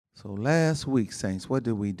So last week, saints, what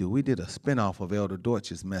did we do? We did a spinoff of Elder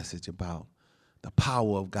Deutsch's message about the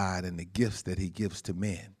power of God and the gifts that he gives to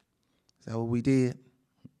men. Is that what we did?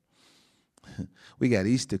 We got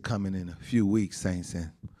Easter coming in a few weeks, saints,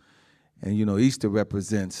 and you know, Easter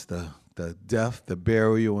represents the death, the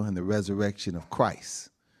burial, and the resurrection of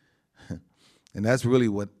Christ. And that's really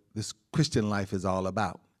what this Christian life is all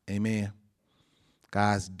about. Amen.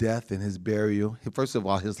 God's death and his burial. First of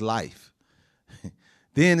all, his life.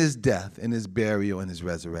 Then his death and his burial and his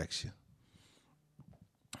resurrection.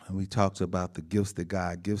 And we talked about the gifts that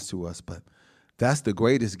God gives to us, but that's the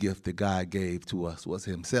greatest gift that God gave to us was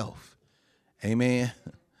himself. Amen.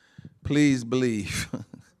 Please believe.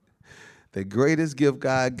 The greatest gift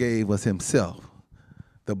God gave was himself.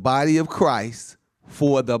 The body of Christ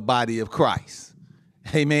for the body of Christ.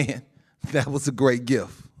 Amen. That was a great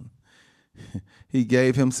gift. He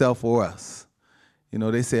gave himself for us. You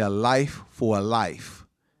know, they say a life for a life.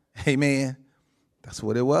 Amen. That's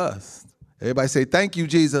what it was. Everybody say, thank you,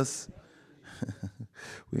 Jesus.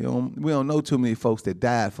 We don't know too many folks that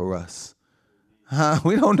died for us.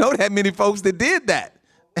 We don't know that many folks that did that.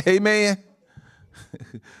 Amen.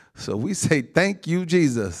 So we say, thank you,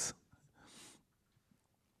 Jesus.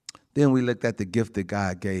 Then we looked at the gift that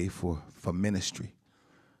God gave for ministry,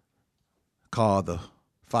 called the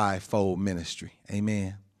fivefold ministry.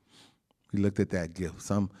 Amen. We looked at that gift.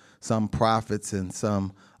 Some prophets and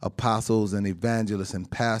some apostles and evangelists and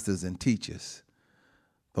pastors and teachers.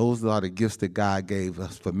 Those are the gifts that God gave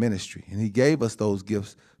us for ministry. And he gave us those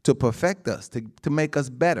gifts to perfect us, to make us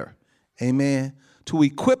better. Amen. To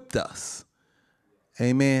equip us.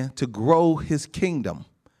 Amen. To grow his kingdom.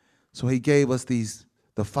 So he gave us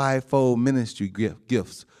the fivefold ministry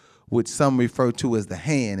gifts, which some refer to as the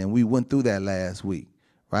hand. And we went through that last week,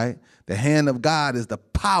 right? The hand of God is the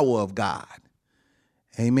power of God.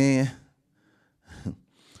 Amen.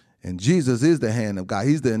 And Jesus is the hand of God.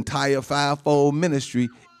 He's the entire fivefold ministry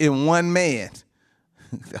in one man.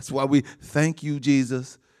 That's why we thank you,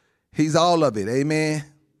 Jesus. He's all of it. Amen.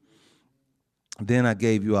 Then I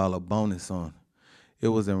gave you all a bonus on. It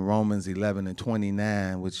was in Romans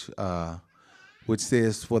 11:29, which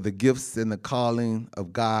says, for the gifts and the calling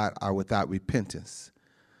of God are without repentance.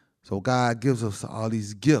 So God gives us all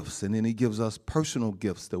these gifts, and then he gives us personal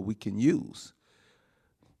gifts that we can use.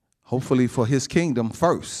 Hopefully for his kingdom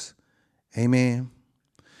first. Amen.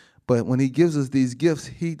 But when he gives us these gifts,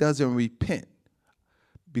 he doesn't repent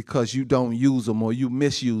because you don't use them or you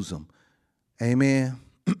misuse them. Amen.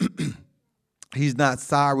 He's not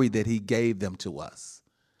sorry that he gave them to us.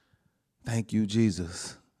 Thank you,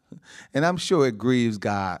 Jesus. And I'm sure it grieves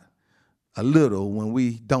God a little when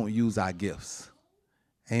we don't use our gifts.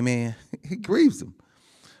 Amen. He grieves him.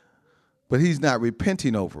 But he's not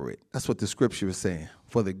repenting over it. That's what the scripture is saying.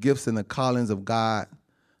 For the gifts and the callings of God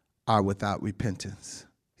are without repentance.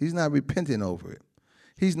 He's not repenting over it.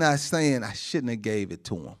 He's not saying I shouldn't have gave it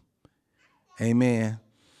to him. Amen.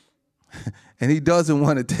 And he doesn't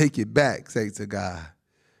want to take it back, say to God.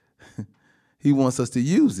 He wants us to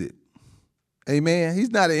use it. Amen.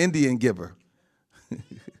 He's not an Indian giver.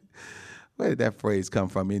 Where did that phrase come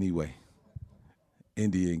from anyway?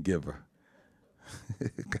 Indian giver.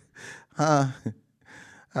 I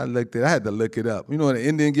had to look it up. You know, an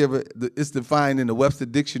Indian giver, it's defined in the Webster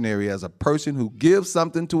Dictionary as a person who gives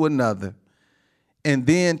something to another and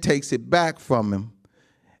then takes it back from him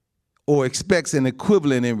or expects an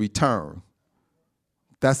equivalent in return.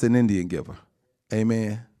 That's an Indian giver.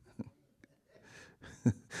 Amen.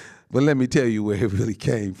 But let me tell you where it really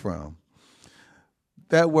came from.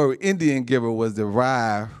 That word Indian giver was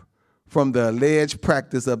derived from the alleged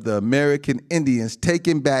practice of the American Indians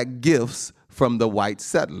taking back gifts from the white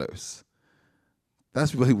settlers.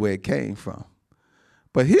 That's really where it came from.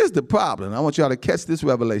 But here's the problem. I want y'all to catch this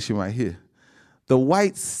revelation right here. The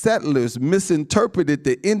white settlers misinterpreted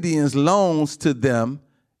the Indians' loans to them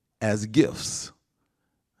as gifts.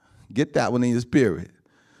 Get that one in your spirit.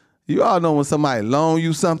 You all know when somebody loan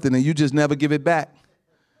you something and you just never give it back?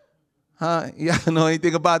 Huh? Y'all know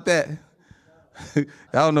anything about that? Y'all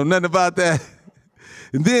don't know nothing about that?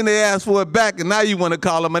 And then they ask for it back and now you want to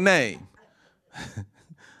call them a name.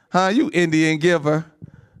 Huh? You Indian giver.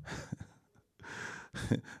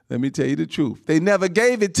 Let me tell you the truth. They never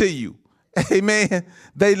gave it to you. Amen.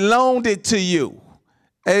 They loaned it to you.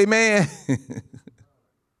 Amen.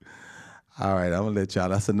 All right, I'm going to let y'all.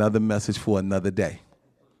 That's another message for another day.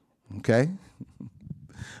 Okay?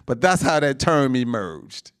 But that's how that term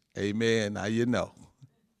emerged. Amen. Now you know.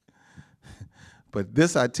 But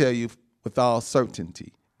this I tell you with all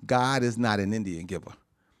certainty. God is not an Indian giver.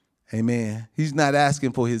 Amen. He's not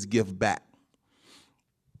asking for his gift back.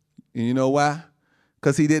 And you know why?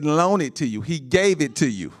 because he didn't loan it to you. He gave it to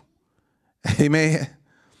you. Amen.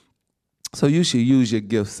 So you should use your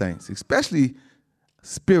gifts, saints, especially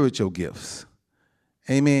spiritual gifts.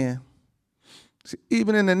 Amen. See,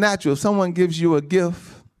 even in the natural, if someone gives you a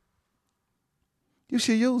gift, you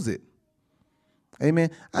should use it. Amen.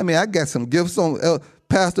 I mean, I got some gifts on.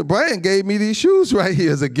 Pastor Brian gave me these shoes right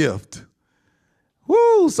here as a gift.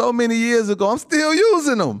 Woo, so many years ago. I'm still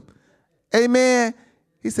using them. Amen.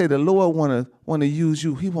 He said the Lord want to use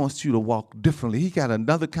you. He wants you to walk differently. He got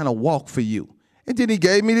another kind of walk for you. And then he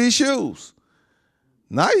gave me these shoes.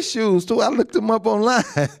 Nice shoes, too. I looked them up online.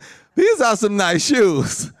 These are some nice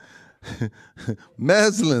shoes.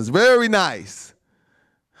 Meslins, very nice.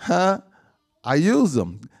 Huh? I use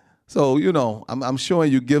them. So, I'm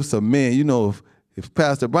showing you gifts of men. If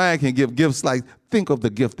Pastor Brian can give gifts like, think of the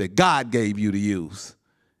gift that God gave you to use.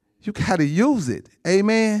 You got to use it.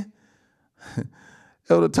 Amen.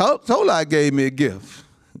 Elder Tolai gave me a gift.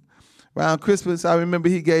 Around Christmas, I remember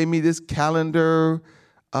he gave me this calendar,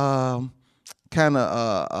 kind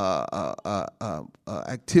of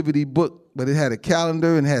activity book, but it had a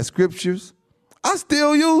calendar and had scriptures. I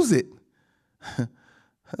still use it.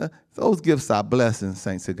 Those gifts are blessings,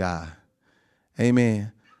 saints of God.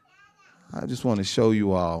 Amen. I just want to show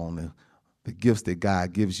you all on the gifts that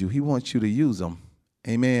God gives you. He wants you to use them.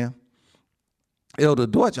 Amen. Elder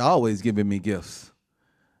Deutsch always giving me gifts.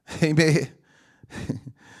 Amen.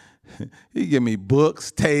 He give me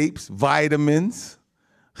books, tapes, vitamins.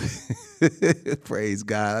 Praise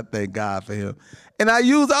God. I thank God for him. And I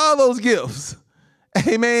use all those gifts.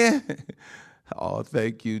 Amen. Oh,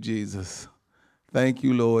 thank you, Jesus. Thank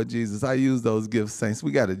you, Lord Jesus. I use those gifts, saints.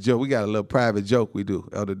 We got a joke. We got a little private joke we do,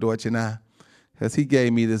 Elder Deutsch and I, because he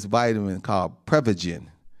gave me this vitamin called Prevagen.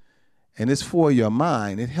 And it's for your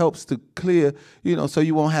mind. It helps to clear, so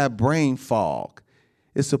you won't have brain fog.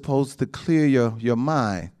 It's supposed to clear your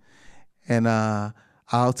mind. And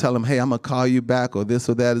I'll tell him, hey, I'm going to call you back, or this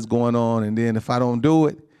or that is going on. And then if I don't do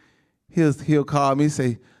it, he'll call me and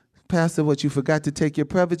say, Pastor, what, you forgot to take your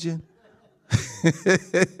Prevagen?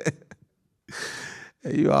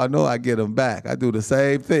 And you all know I get him back. I do the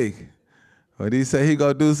same thing. When he say he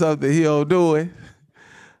going to do something, he don't do it.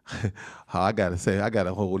 I got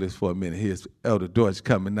to hold this for a minute. Here's Elder Deutsch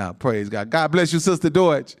coming now. Praise God. God bless you, Sister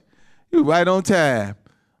Deutsch. You right on time.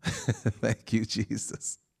 Thank you,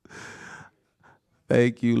 Jesus.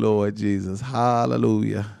 Thank you, Lord Jesus.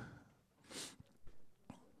 Hallelujah.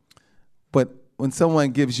 But when someone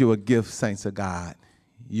gives you a gift, saints of God,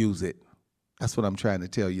 use it. That's what I'm trying to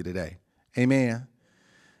tell you today. Amen.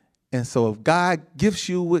 And so if God gives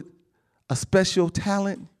you with a special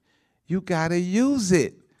talent, you got to use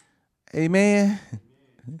it. Amen.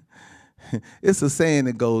 It's a saying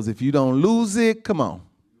that goes, if you don't lose it, come on,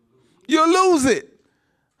 you'll lose it.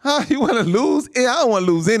 Huh? You want to lose? Yeah, I don't want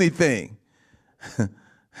to lose anything.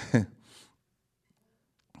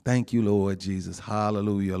 Thank you, Lord Jesus.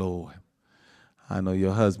 Hallelujah, Lord. I know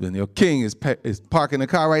your husband, your king is parking the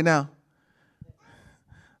car right now.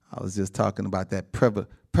 I was just talking about that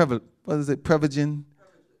what is it, Prevagen?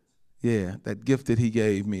 Yeah, that gift that he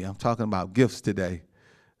gave me. I'm talking about gifts today.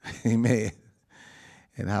 Amen.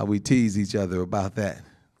 And how we tease each other about that.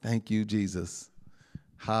 Thank you, Jesus.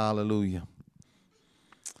 Hallelujah.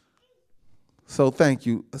 So thank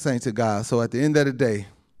you, saints of God. So at the end of the day,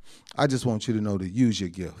 I just want you to know to use your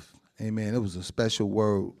gift. Amen. It was a special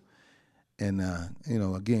word. And,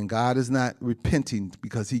 again, God is not repenting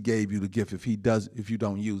because he gave you the gift if you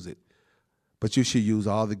don't use it. But you should use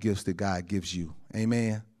all the gifts that God gives you.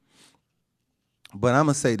 Amen. But I'm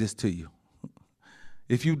going to say this to you.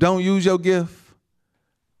 If you don't use your gift,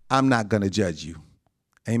 I'm not going to judge you.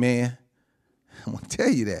 Amen. I'm going to tell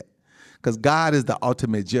you that because God is the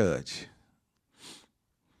ultimate judge.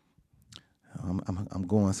 I'm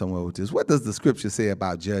going somewhere with this. What does the scripture say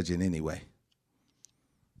about judging anyway?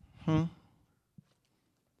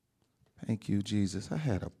 Thank you, Jesus. I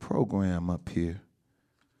had a program up here.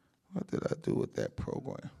 What did I do with that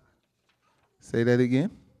program? Say that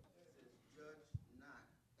again.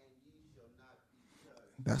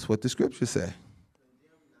 That's what the scripture say.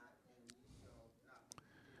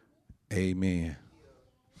 Amen.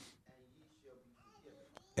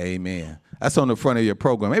 Amen. That's on the front of your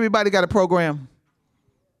program. Everybody got a program?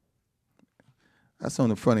 That's on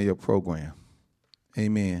the front of your program.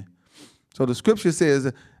 Amen. So the scripture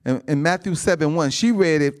says in Matthew 7:1, she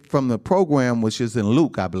read it from the program, which is in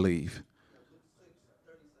Luke, I believe.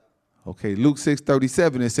 Okay, Luke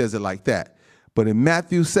 6:37, it says it like that. But in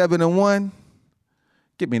Matthew 7:1,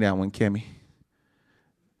 give me that one, Kimmy.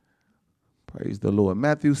 Praise the Lord.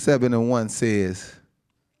 Matthew 7:1 says,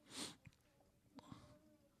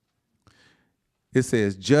 It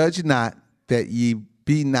says, judge not that ye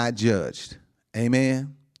be not judged.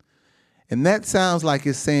 Amen. And that sounds like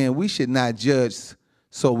it's saying we should not judge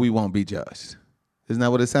so we won't be judged. Isn't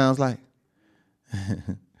that what it sounds like?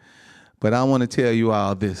 But I want to tell you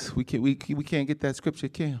all this. We can't get that scripture,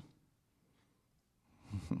 Kim.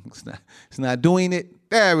 It's not doing it.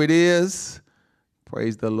 There it is.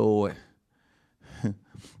 Praise the Lord.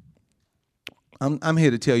 I'm here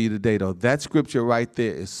to tell you today, though, that scripture right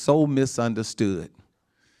there is so misunderstood.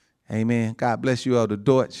 Amen. God bless you, Elder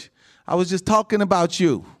Deutsch. I was just talking about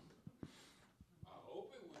you. I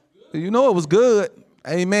hope it was good. You know it was good.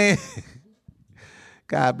 Amen.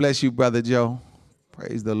 God bless you, Brother Joe.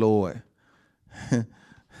 Praise the Lord.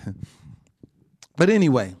 But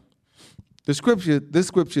anyway, this scripture,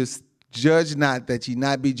 judge not that ye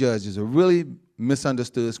not be judged, is a really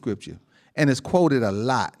misunderstood scripture. And it's quoted a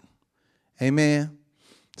lot. Amen.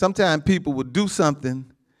 Sometimes people will do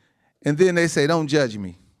something and then they say, don't judge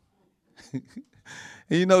me. And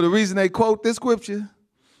you know the reason they quote this scripture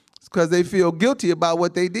is because they feel guilty about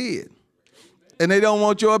what they did. And they don't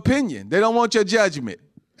want your opinion. They don't want your judgment.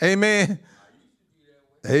 Amen.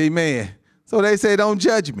 Amen. So they say, don't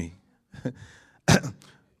judge me.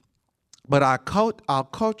 But our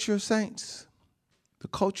culture, saints, the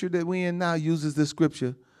culture that we're in now uses this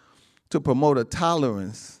scripture to promote a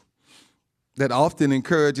tolerance that often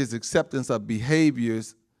encourages acceptance of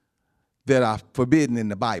behaviors that are forbidden in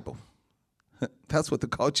the Bible. That's what the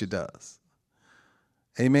culture does.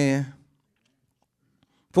 Amen.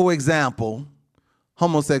 For example,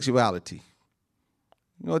 homosexuality.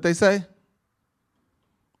 You know what they say?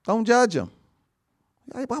 Don't judge them.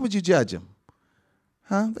 Why would you judge them?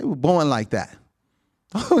 Huh? They were born like that.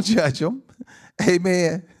 Don't judge them.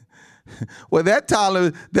 Amen. Well, that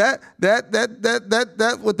tolerance,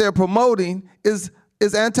 that what they're promoting is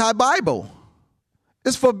anti-Bible.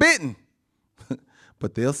 It's forbidden.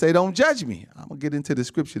 But they'll say, don't judge me. I'm going to get into the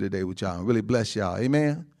scripture today with y'all and really bless y'all.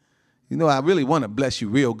 Amen. You know, I really want to bless you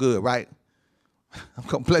real good, right? I'm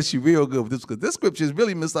going to bless you real good with this because this scripture is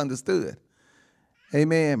really misunderstood.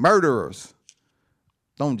 Amen. Murderers.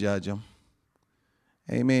 Don't judge them.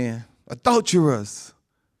 Amen. Adulterers.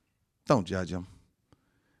 Don't judge them.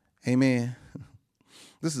 Amen.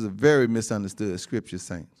 This is a very misunderstood scripture,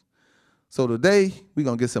 saints. So today, we're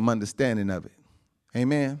going to get some understanding of it.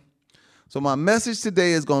 Amen. So my message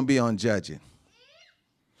today is going to be on judging.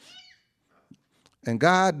 And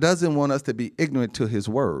God doesn't want us to be ignorant to his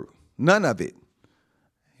word. None of it.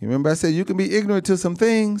 You remember I said you can be ignorant to some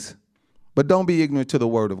things, but don't be ignorant to the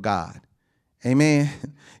word of God. Amen.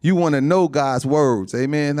 You want to know God's words.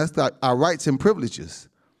 Amen. That's our rights and privileges.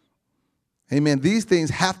 Amen. These things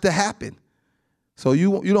have to happen. So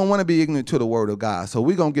you don't want to be ignorant to the word of God. So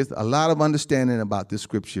we're going to get a lot of understanding about this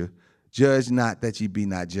scripture. Judge not that ye be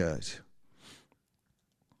not judged.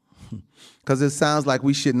 Because it sounds like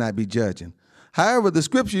we should not be judging. However, the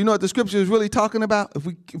scripture, you know what the scripture is really talking about?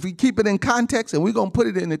 If we keep it in context, and we're going to put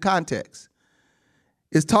it in the context,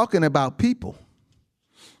 it's talking about people.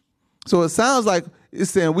 So it sounds like it's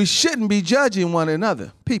saying we shouldn't be judging one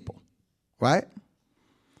another, people, right?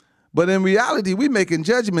 But in reality, we're making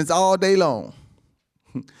judgments all day long.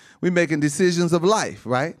 We're making decisions of life,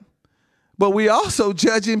 right? But we also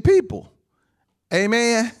judging people.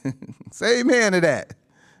 Amen? Say amen to that.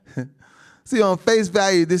 See, on face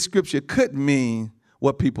value, this scripture couldn't mean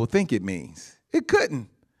what people think it means. It couldn't.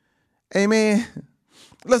 Amen?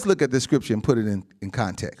 Let's look at this scripture and put it in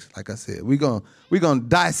context. Like I said, we're gonna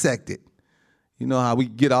dissect it. You know how we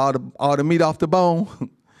get all the meat off the bone?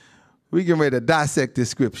 We're getting ready to dissect this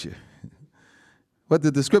scripture. What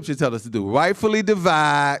did the scripture tell us to do? Rightfully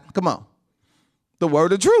divide, come on, the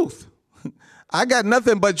word of truth. I got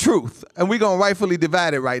nothing but truth, and we're going to rightfully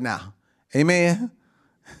divide it right now. Amen?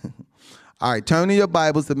 All right, turn in your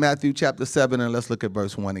Bibles to Matthew chapter 7, and let's look at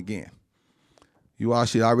verse 1 again. You all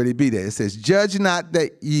should already be there. It says, judge not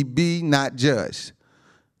that ye be not judged.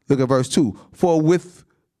 Look at verse 2. For with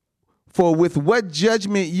what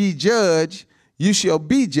judgment ye judge, you shall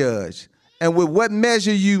be judged. And with what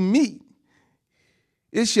measure you meet,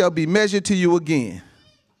 it shall be measured to you again.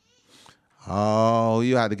 Oh,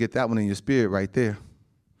 you have to get that one in your spirit right there.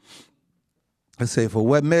 I say, for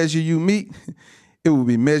what measure you meet, it will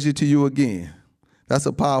be measured to you again. That's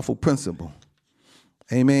a powerful principle.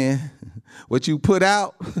 Amen. What you put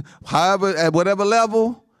out, however, at whatever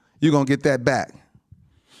level, you're going to get that back.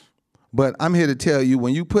 But I'm here to tell you,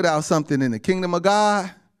 when you put out something in the kingdom of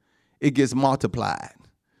God, it gets multiplied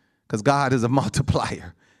because God is a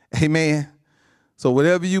multiplier. Amen. So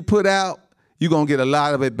whatever you put out, you're going to get a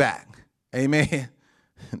lot of it back. Amen.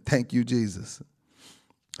 Thank you, Jesus.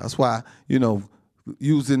 That's why,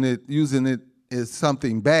 using it is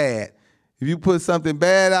something bad, if you put something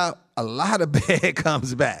bad out, a lot of bad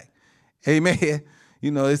comes back. Amen. You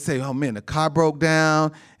know, they say, oh man, the car broke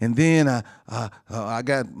down, and then I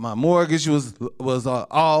got my mortgage was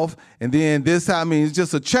off, and then this, I mean, it's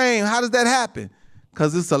just a chain. How does that happen?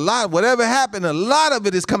 Because it's a lot. Whatever happened, a lot of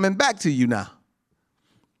it is coming back to you now.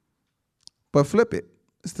 But flip it.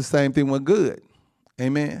 It's the same thing with good.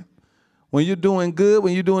 Amen. When you're doing good,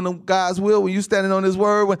 when you're doing God's will, when you're standing on his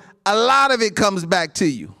word, a lot of it comes back to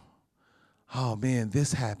you. Oh, man,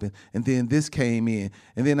 this happened, and then this came in,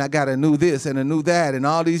 and then I got a new this and a new that, and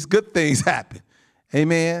all these good things happen.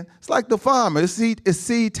 Amen. It's like the farmer. It's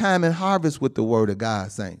seed time and harvest with the word of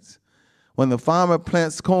God, saints. When the farmer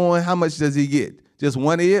plants corn, how much does he get? Just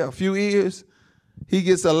 1 ear, a few ears? He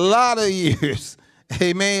gets a lot of ears.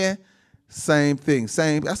 Amen. Same thing.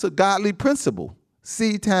 Same. That's a godly principle.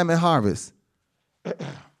 Seed time and harvest.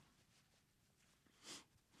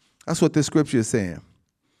 That's what this scripture is saying.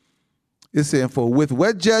 It's saying, for with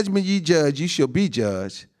what judgment ye judge, ye shall be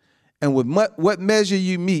judged. And with what measure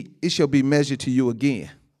you meet, it shall be measured to you again.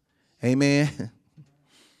 Amen.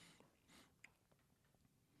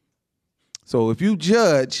 So if you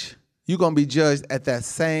judge, you're going to be judged at that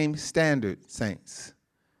same standard, saints.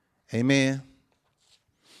 Amen.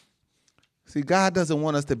 See, God doesn't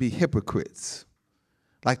want us to be hypocrites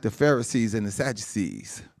like the Pharisees and the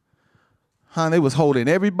Sadducees. They was holding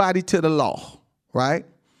everybody to the law, right?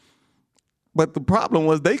 But the problem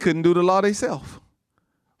was they couldn't do the law themselves.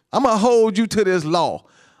 I'm going to hold you to this law,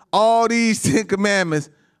 all these 10 commandments,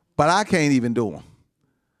 but I can't even do them.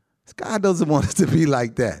 God doesn't want us to be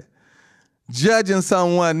like that. Judging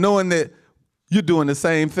someone knowing that you're doing the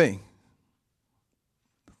same thing.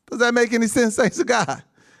 Does that make any sense, saints of God?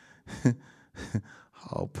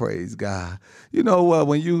 Oh, praise God. You know what?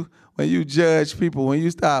 When you judge people, when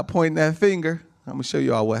you start pointing that finger, I'm going to show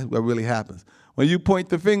you all what really happens. When you point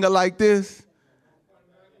the finger like this,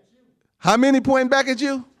 how many pointing back at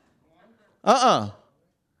you? 3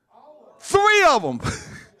 of them.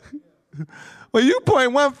 When you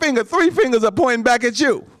point one finger, 3 fingers are pointing back at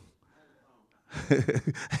you.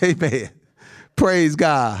 Amen. Praise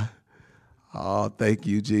God. Oh, thank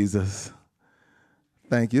you, Jesus.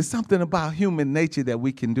 Thank you. It's something about human nature that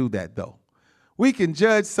we can do that, though. We can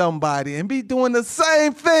judge somebody and be doing the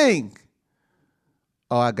same thing.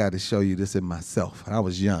 Oh, I got to show you this in myself. I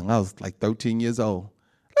was young. I was like 13 years old.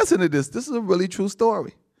 Listen to this. This is a really true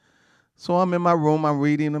story. So I'm in my room. I'm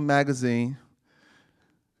reading a magazine.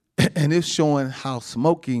 And it's showing how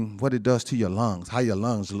smoking, what it does to your lungs, how your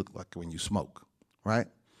lungs look like when you smoke, right?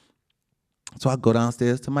 So I go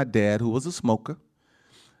downstairs to my dad, who was a smoker.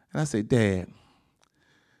 And I say, Dad,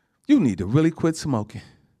 you need to really quit smoking.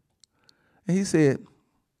 And he said,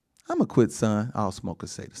 I'm going to quit, son. All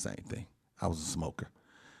smokers say the same thing. I was a smoker.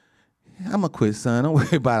 I'm going to quit, son. Don't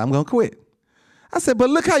worry about it. I'm going to quit. I said,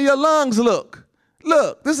 but look how your lungs look.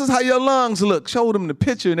 Look, this is how your lungs look. Showed him the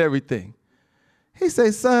picture and everything. He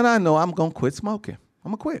said, son, I know I'm going to quit smoking.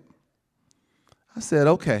 I'm going to quit. I said,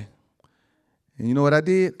 okay. And you know what I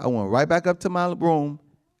did? I went right back up to my room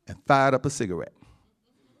and fired up a cigarette.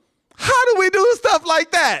 How do we do stuff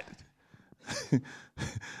like that?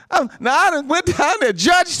 Now, I done went down there,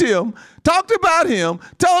 judged him, talked about him,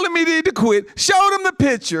 told him he needed to quit, showed him the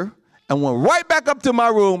picture, and went right back up to my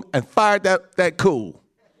room and fired that cool.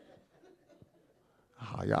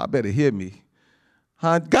 Oh, y'all better hear me.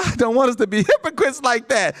 God don't want us to be hypocrites like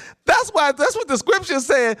that. That's what the scripture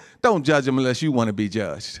said. Don't judge them unless you want to be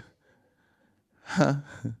judged.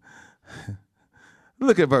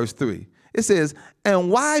 Look at verse 3. It says, and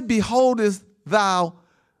why beholdest thou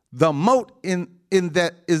the mote in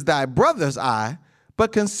that is thy brother's eye,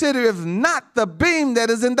 but considereth not the beam that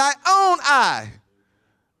is in thy own eye?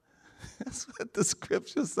 That's what the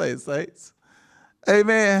scriptures say, saints.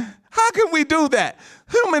 Amen. How can we do that?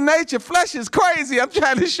 Human nature, flesh is crazy. I'm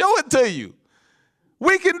trying to show it to you.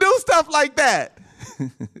 We can do stuff like that.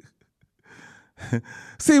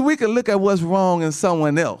 See, we can look at what's wrong in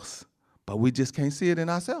someone else, but we just can't see it in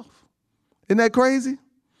ourselves. Isn't that crazy?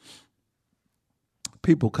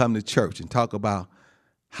 People come to church and talk about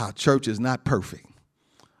how church is not perfect.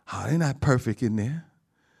 Oh, they're not perfect in there.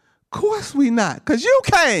 Of course we not, because you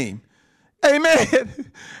came. Amen.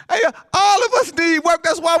 Hey, all of us need work.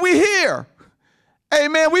 That's why we're here.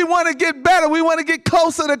 Amen. We want to get better. We want to get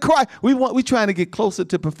closer to Christ. We're trying to get closer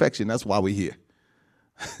to perfection. That's why we're here.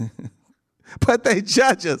 But they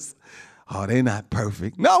judge us. Oh, they're not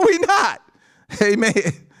perfect. No, we're not. Amen.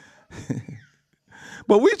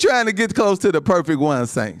 But we're trying to get close to the perfect one,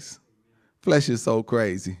 saints. Flesh is so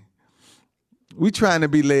crazy. We're trying to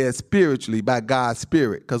be led spiritually by God's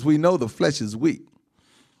Spirit because we know the flesh is weak.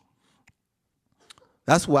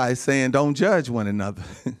 That's why it's saying don't judge one another.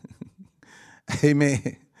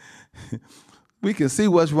 Amen. We can see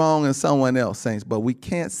what's wrong in someone else, saints, but we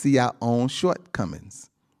can't see our own shortcomings.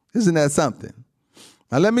 Isn't that something?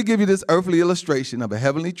 Now, let me give you this earthly illustration of a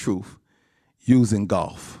heavenly truth using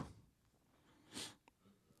golf.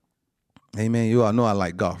 Amen. You all know I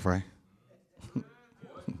like golf, right?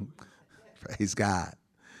 Praise God.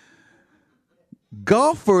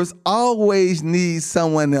 Golfers always need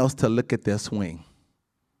someone else to look at their swing.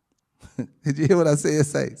 Did you hear what I said,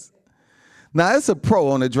 saints? Now, it's a pro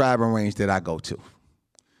on the driving range that I go to.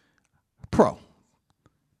 Pro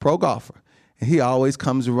golfer. And he always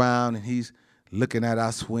comes around and he's looking at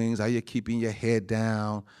our swings. Are you keeping your head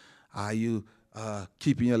down? Are you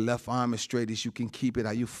keeping your left arm as straight as you can keep it?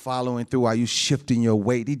 Are you following through? Are you shifting your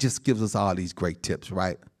weight? He just gives us all these great tips,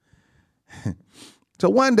 right? So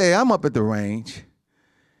one day I'm up at the range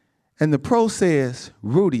and the pro says,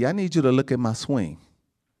 Rudy, I need you to look at my swing.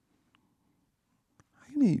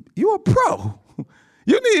 You're a pro.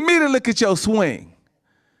 You need me to look at your swing.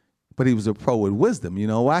 But he was a pro with wisdom. You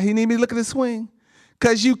know why he need me to look at his swing?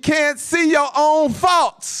 Because you can't see your own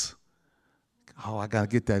faults. Oh, I got to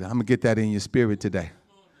get that. I'm going to get that in your spirit today.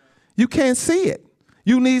 You can't see it.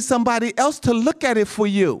 You need somebody else to look at it for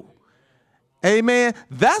you. Amen.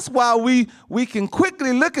 That's why we can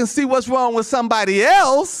quickly look and see what's wrong with somebody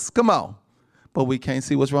else. Come on. But we can't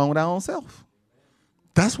see what's wrong with our own self.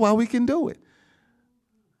 That's why we can do it.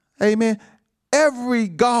 Amen. Every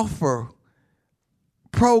golfer,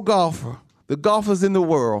 pro golfer, the golfers in the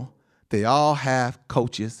world, they all have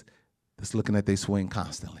coaches that's looking at their swing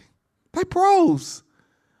constantly. They're pros.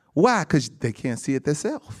 Why? Because they can't see it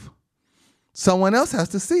themselves. Someone else has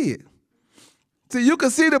to see it. So you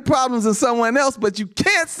can see the problems in someone else, but you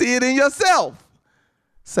can't see it in yourself.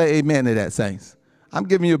 Say amen to that, saints. I'm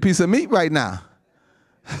giving you a piece of meat right now.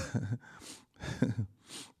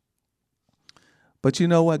 But you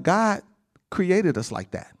know what? God created us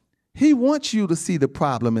like that. He wants you to see the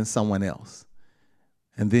problem in someone else.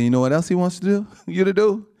 And then you know what else he wants you to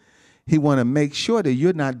do? He wants to make sure that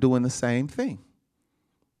you're not doing the same thing.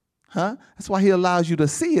 Huh? That's why he allows you to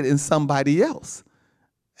see it in somebody else.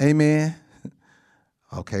 Amen.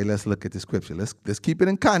 Okay, let's look at the scripture. Let's keep it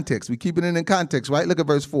in context. We keep it in context, right? Look at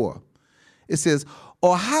verse 4. It says,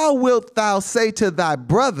 or how wilt thou say to thy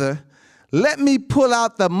brother, let me pull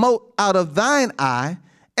out the mote out of thine eye,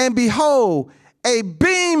 and behold, a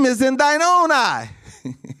beam is in thine own eye.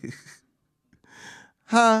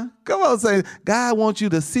 Huh? Come on, say, God wants you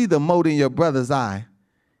to see the mote in your brother's eye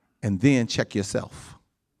and then check yourself.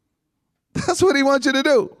 That's what he wants you to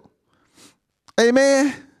do.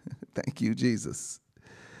 Amen. Thank you, Jesus.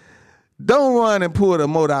 Don't run and pull the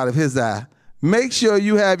mote out of his eye. Make sure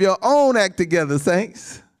you have your own act together,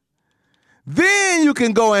 saints. Then you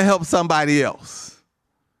can go and help somebody else.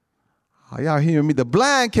 Are y'all hearing me? The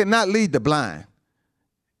blind cannot lead the blind.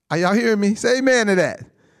 Are y'all hearing me? Say amen to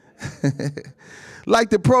that. Like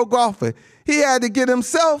the pro golfer, he had to get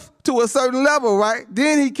himself to a certain level, right?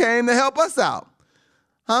 Then he came to help us out.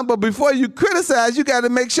 But before you criticize, you got to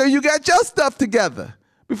make sure you got your stuff together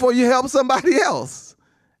before you help somebody else.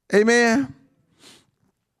 Amen.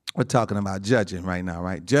 We're talking about judging right now,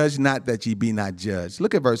 right? Judge not that ye be not judged.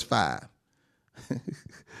 Look at verse 5.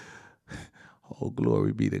 Oh,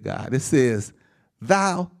 glory be to God. It says,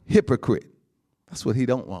 thou hypocrite. That's what he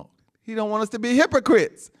don't want. He don't want us to be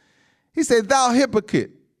hypocrites. He said, thou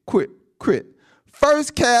hypocrite, quit.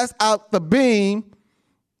 First cast out the beam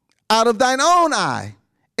out of thine own eye,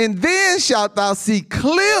 and then shalt thou see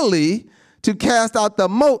clearly to cast out the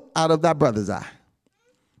mote out of thy brother's eye.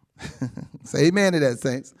 Say amen to that,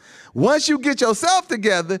 saints. Once you get yourself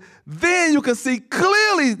together, then you can see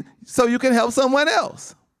clearly so you can help someone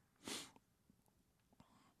else.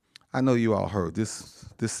 I know you all heard this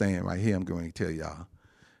saying right here. I'm going to tell y'all.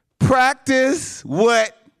 Practice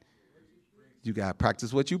what? You got to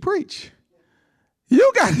practice what you preach.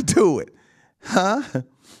 You got to do it. Huh?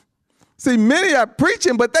 See, many are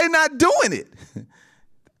preaching, but they're not doing it.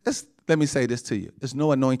 Let me say this to you. There's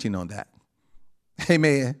no anointing on that.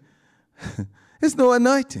 Amen. There's no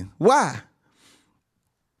anointing. Why?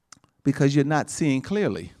 Because you're not seeing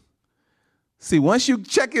clearly. See, once you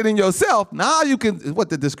check it in yourself, now you can, what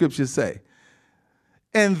did the scripture say?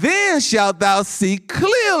 And then shalt thou see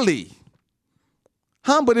clearly.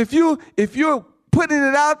 But if you're putting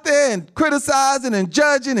it out there and criticizing and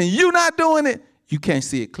judging and you're not doing it, you can't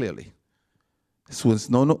see it clearly. This was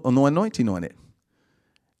no anointing on it.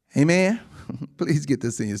 Amen? Please get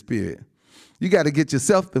this in your spirit. You got to get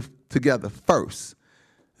yourself together first.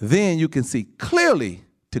 Then you can see clearly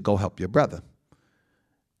to go help your brother.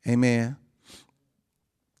 Amen?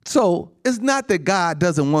 So it's not that God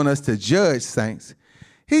doesn't want us to judge, saints.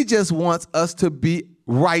 He just wants us to be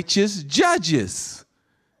righteous judges.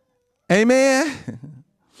 Amen.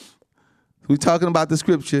 We're talking about the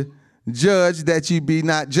scripture, judge that you be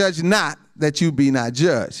not, judge not that you be not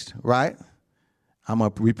judged, right? I'm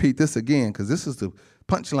going to repeat this again because this is the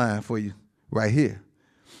punchline for you right here.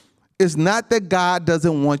 It's not that God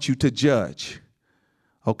doesn't want you to judge,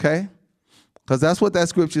 okay? Because that's what that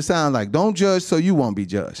scripture sounds like. Don't judge so you won't be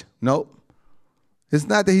judged. Nope. It's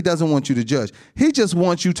not that he doesn't want you to judge. He just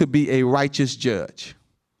wants you to be a righteous judge.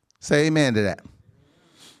 Say amen to that.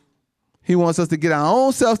 He wants us to get our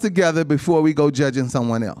own selves together before we go judging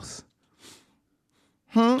someone else.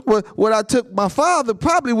 What I took my father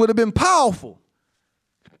probably would have been powerful.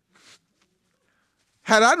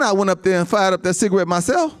 Had I not went up there and fired up that cigarette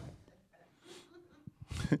myself,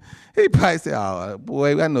 he probably said, oh,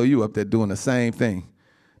 boy, I know you up there doing the same thing,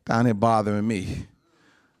 down here bothering me.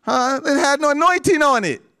 It had no anointing on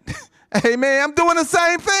it. Amen, I'm doing the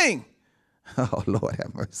same thing. Oh, Lord,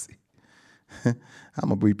 have mercy. I'm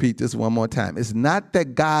going to repeat this one more time. It's not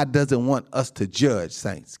that God doesn't want us to judge,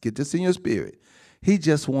 saints. Get this in your spirit. He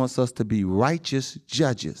just wants us to be righteous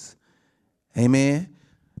judges. Amen.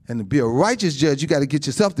 And to be a righteous judge, you got to get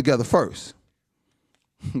yourself together first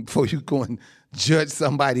before you go and judge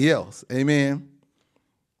somebody else. Amen.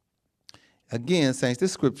 Again, saints,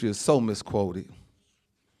 this scripture is so misquoted.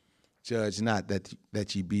 Judge not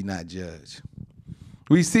that ye be not judged.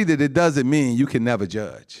 We see that it doesn't mean you can never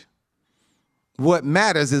judge. What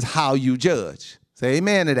matters is how you judge. Say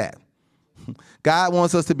amen to that. God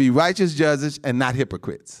wants us to be righteous judges and not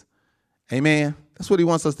hypocrites. Amen. That's what he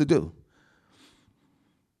wants us to do.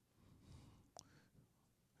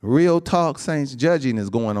 Real talk, saints, judging is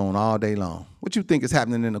going on all day long. What you think is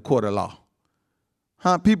happening in the court of law?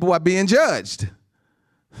 People are being judged.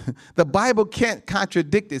 The Bible can't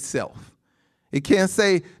contradict itself. It can't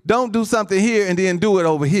say, don't do something here and then do it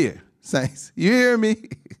over here, saints. You hear me?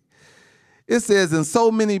 It says in so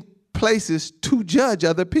many places to judge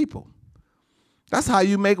other people. That's how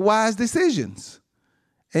you make wise decisions.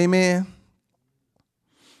 Amen.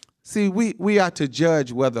 See, we are to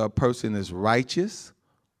judge whether a person is righteous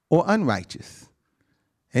or unrighteous.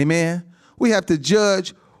 Amen. We have to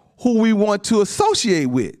judge who we want to associate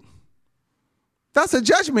with. That's a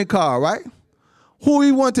judgment call, right? Who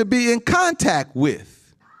we want to be in contact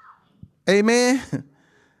with. Amen.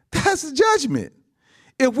 That's a judgment.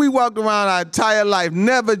 If we walk around our entire life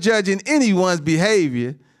never judging anyone's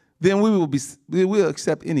behavior, then we will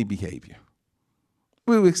accept any behavior.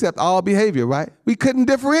 We will accept all behavior, right? We couldn't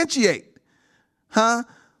differentiate.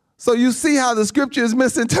 So you see how the scripture is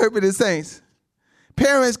misinterpreted, saints.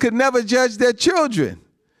 Parents could never judge their children,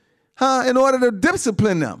 in order to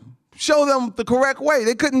discipline them, show them the correct way.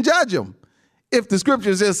 They couldn't judge them. If the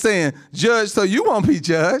scripture is just saying, judge so you won't be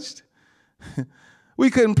judged. We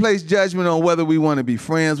couldn't place judgment on whether we want to be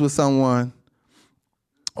friends with someone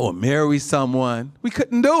or marry someone. We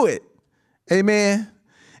couldn't do it. Amen.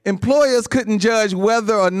 Employers couldn't judge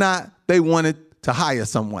whether or not they wanted to hire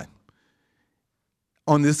someone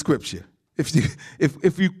on this scripture.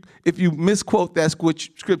 If you misquote that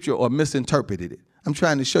scripture or misinterpreted it. I'm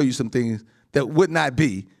trying to show you some things that would not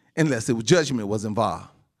be unless judgment was involved.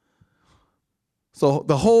 So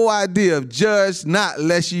the whole idea of judge not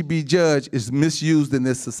lest ye be judged is misused in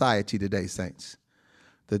this society today, saints.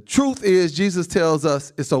 The truth is Jesus tells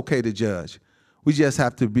us it's okay to judge. We just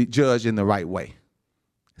have to be judged in the right way.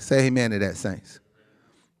 Say amen to that, saints.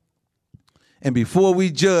 And before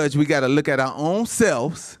we judge, we got to look at our own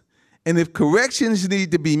selves. And if corrections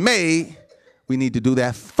need to be made, we need to do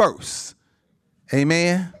that first.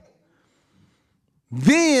 Amen.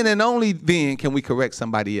 Then and only then can we correct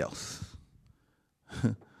somebody else.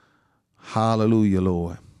 Hallelujah,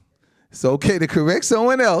 Lord. It's okay to correct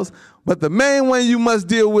someone else, but the main one you must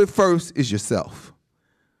deal with first is yourself.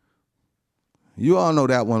 You all know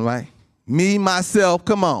that one, right? Me, myself,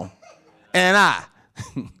 come on. And I.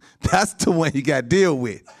 That's the one you got to deal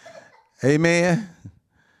with. Amen.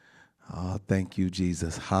 Oh, thank you,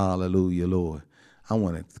 Jesus. Hallelujah, Lord. I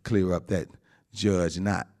want to clear up that judge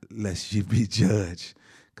not lest you be judged,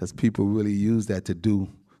 because people really use that to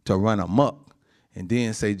run amok and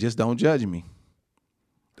then say, just don't judge me.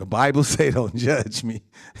 The Bible say don't judge me.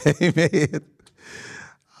 Amen.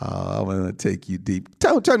 I'm going to take you deep.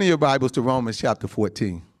 Turn in your Bibles to Romans chapter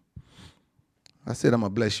 14. I said I'm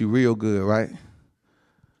going to bless you real good, right?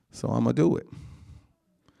 So I'm going to do it.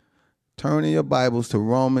 Turn in your Bibles to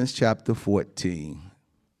Romans chapter 14.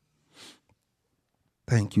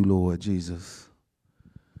 Thank you, Lord Jesus.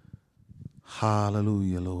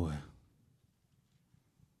 Hallelujah, Lord.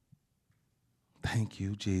 Thank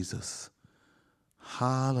you, Jesus.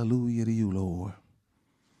 Hallelujah to you, Lord.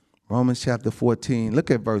 Romans chapter 14, look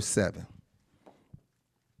at verse 7.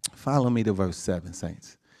 Follow me to verse 7,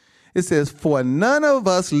 saints. It says, for none of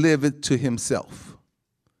us liveth to himself,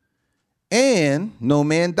 and no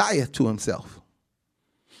man dieth to himself.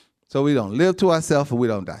 So we don't live to ourselves and we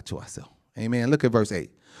don't die to ourselves. Amen. Look at verse 8.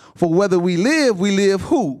 For whether we live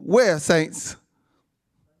who? Where, saints?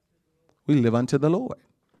 We live unto the Lord,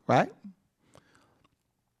 right?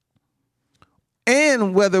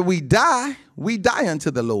 And whether we die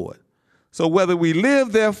unto the Lord. So whether we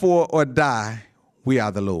live, therefore, or die, we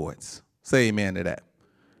are the Lord's. Say amen to that.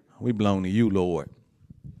 We belong to you, Lord.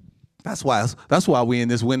 That's why we're in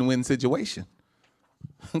this win-win situation.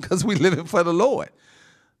 Because we living for the Lord.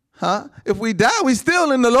 Huh? If we die, we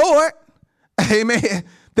still in the Lord. Amen.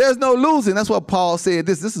 There's no losing. That's what Paul said.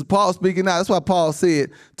 This is Paul speaking now. That's why Paul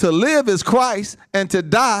said, to live is Christ and to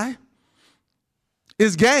die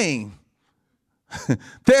is gain.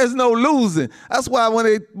 There's no losing. That's why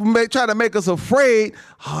when they try to make us afraid,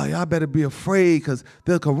 oh, y'all better be afraid because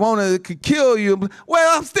the corona could kill you.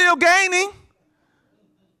 Well, I'm still gaining.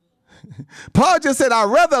 Paul just said,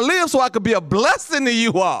 I'd rather live so I could be a blessing to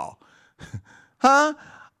you all. Huh?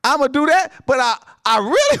 I'm going to do that, but I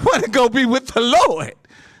really want to go be with the Lord.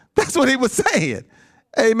 That's what he was saying.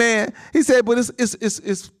 Amen. He said, but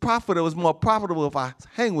it's profitable. It's more profitable if I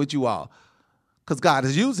hang with you all because God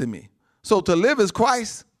is using me. So to live is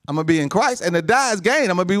Christ, I'm going to be in Christ, and to die is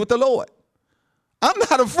gain, I'm going to be with the Lord. I'm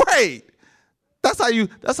not afraid. That's how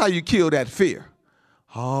you kill that fear.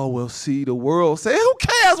 Oh, well, see, the world say, who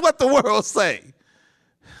cares what the world say?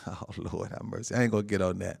 Oh, Lord have mercy. I ain't going to get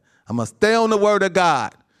on that. I'm going to stay on the word of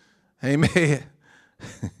God. Amen.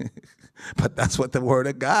 But that's what the word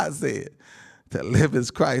of God said. To live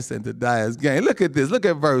is Christ and to die is gain. Look at this. Look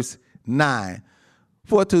at verse 9.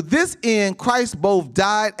 For to this end Christ both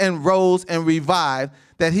died and rose and revived,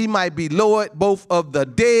 that he might be Lord both of the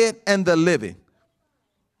dead and the living.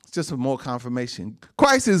 It's just some more confirmation.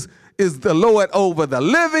 Christ is the Lord over the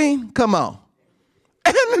living, come on,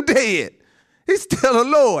 and the dead. He's still a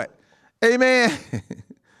Lord. Amen.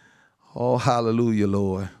 Oh, hallelujah,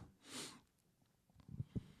 Lord.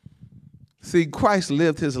 See, Christ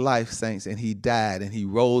lived his life, saints, and he died and he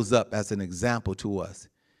rose up as an example to us.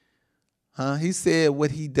 He said what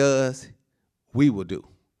he does, we will do.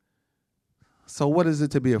 So what is it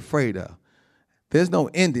to be afraid of? There's no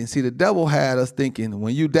ending. See, the devil had us thinking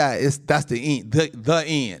when you die, that's the end. The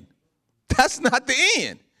end. That's not the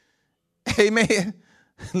end. Amen.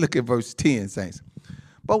 Look at verse 10, saints.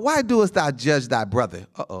 But why doest thou judge thy brother?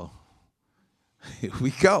 Uh-oh. Here we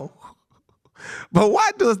go. But why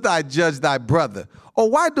doest thou judge thy brother? Or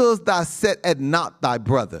why doest thou set at naught thy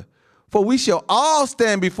brother? For we shall all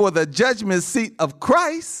stand before the judgment seat of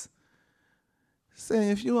Christ. Saying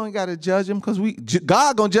if you ain't got to judge him, because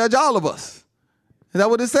God going to judge all of us. Is that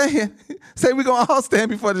what it's saying? Say we're going to all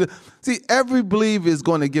stand before the. See, every believer is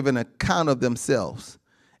going to give an account of themselves.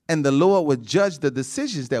 And the Lord will judge the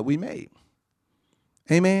decisions that we made.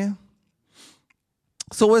 Amen.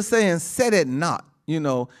 So it's saying set at naught. You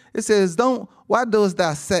know, it says, why dost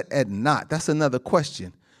thou set at naught? That's another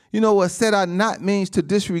question. You know what set at naught means? To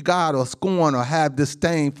disregard or scorn or have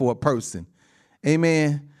disdain for a person.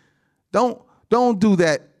 Amen. Don't do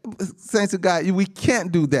that. Saints of God, we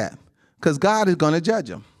can't do that because God is going to judge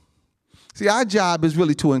them. See, our job is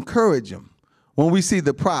really to encourage them when we see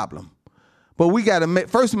the problem. But we got to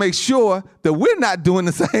first make sure that we're not doing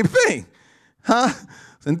the same thing.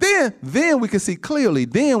 And then we can see clearly.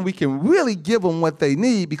 Then we can really give them what they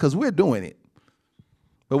need because we're doing it.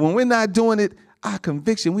 But when we're not doing it, our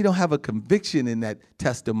conviction, we don't have a conviction in that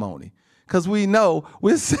testimony. Because we know,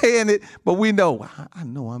 we're saying it, but we know, I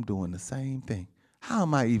know I'm doing the same thing. How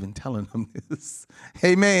am I even telling them this?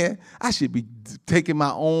 Amen. I should be taking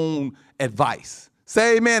my own advice.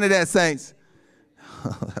 Say amen to that, saints.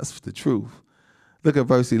 That's the truth. Look at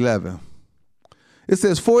verse 11. It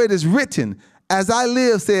says, for it is written, as I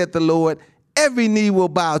live, saith the Lord, every knee will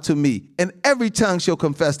bow to me, and every tongue shall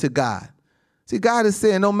confess to God. See, God is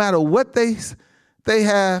saying no matter what they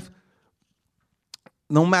have,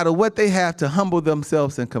 no matter what they have to humble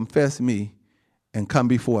themselves and confess me and come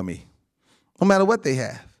before me. No matter what they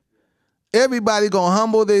have. Everybody going to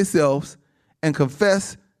humble themselves and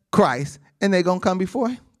confess Christ, and they're going to come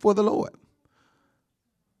before the Lord.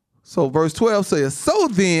 So verse 12 says, so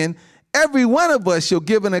then every one of us shall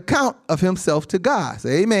give an account of himself to God.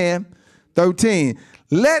 Say amen. 13,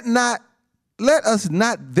 let us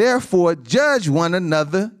not therefore judge one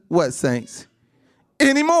another, what, saints?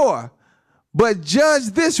 Anymore. But judge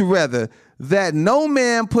this rather, that no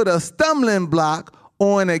man put a stumbling block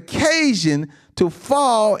or an occasion to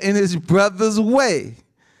fall in his brother's way.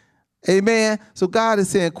 Amen. So God is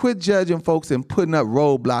saying, quit judging folks and putting up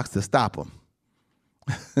roadblocks to stop them.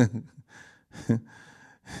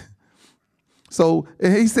 So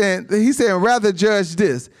he's saying, rather judge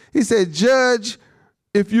this. He said, judge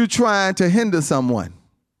if you're trying to hinder someone.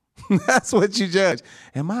 That's what you judge.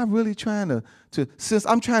 Am I really trying to, since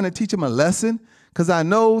I'm trying to teach them a lesson, because I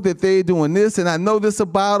know that they're doing this and I know this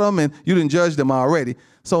about them and you didn't judge them already.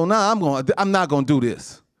 So now I'm not going to do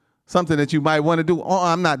this. Something that you might want to do. Oh,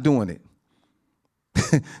 I'm not doing it.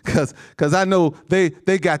 Because I know they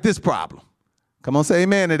got this problem. Come on, say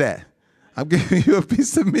amen to that. I'm giving you a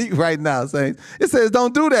piece of meat right now, saints. It says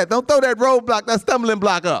don't do that. Don't throw that roadblock, that stumbling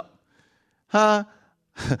block up. Huh?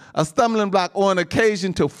 A stumbling block or an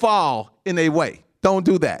occasion to fall in a way. Don't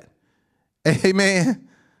do that. Amen.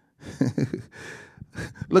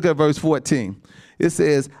 Look at verse 14. It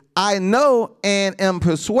says, I know and am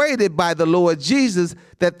persuaded by the Lord Jesus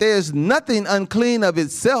that there's nothing unclean of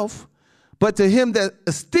itself, but to him that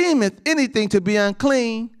esteemeth anything to be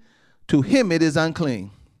unclean, to him it is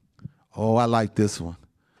unclean. Oh, I like this one.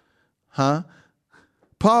 Huh?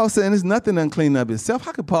 Paul saying there's nothing unclean of itself.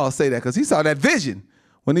 How could Paul say that? Because he saw that vision.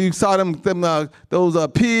 When he saw those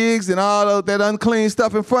pigs and all of that unclean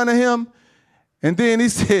stuff in front of him. And then he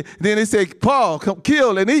said, Paul, come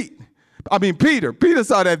kill and eat. I mean, Peter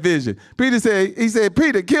saw that vision. He said,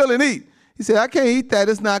 Peter, kill and eat. He said, I can't eat that.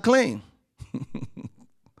 It's not clean.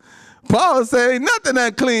 Paul said, ain't nothing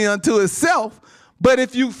unclean unto itself. But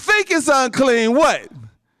if you think it's unclean, what?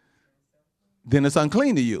 Then it's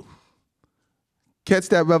unclean to you. Catch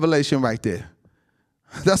that revelation right there.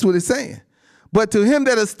 That's what it's saying. But to him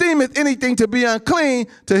that esteemeth anything to be unclean,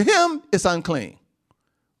 to him it's unclean.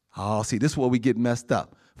 Oh, see, this is where we get messed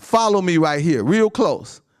up. Follow me right here, real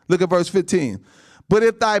close. Look at verse 15. But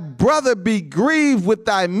if thy brother be grieved with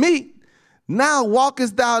thy meat, now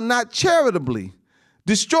walkest thou not charitably.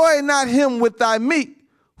 Destroy not him with thy meat,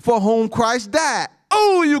 for whom Christ died.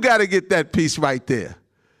 Oh, you got to get that piece right there.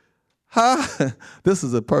 Huh? This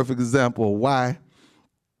is a perfect example of why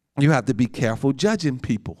you have to be careful judging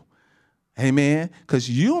people. Amen. Because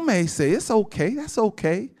you may say it's okay, that's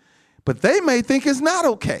okay. But they may think it's not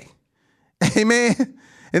okay. Amen.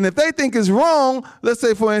 And if they think it's wrong, let's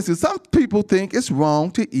say, for instance, some people think it's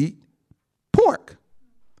wrong to eat pork.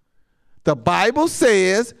 The Bible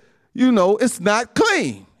says, it's not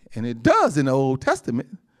clean. And it does in the Old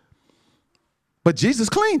Testament. But Jesus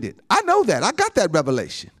cleaned it. I know that. I got that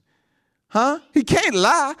revelation. Huh? He can't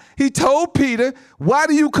lie. He told Peter, why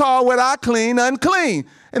do you call what I clean unclean?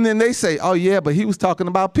 And then they say, oh, yeah, but he was talking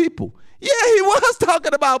about people. Yeah, he was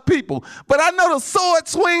talking about people. But I know the sword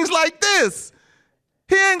swings like this.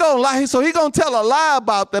 He ain't going to lie. So he going to tell a lie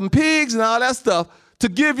about them pigs and all that stuff to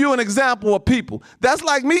give you an example of people. That's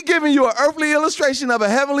like me giving you an earthly illustration of a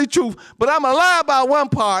heavenly truth, but I'm going to lie about one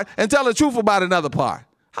part and tell the truth about another part.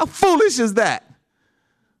 How foolish is that?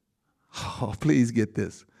 Oh, please get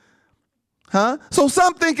this. Huh? So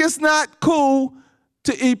some think it's not cool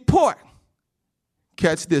to eat pork.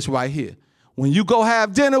 Catch this right here. When you go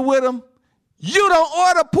have dinner with them, you don't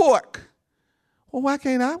order pork. Well, why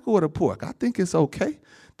can't I order pork? I think it's okay.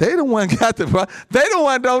 They the one got the problem. They the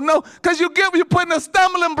one don't know. Because you're putting a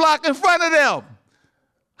stumbling block in front of them.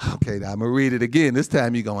 Okay, now I'm going to read it again. This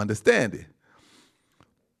time you're going to understand it.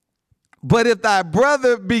 But if thy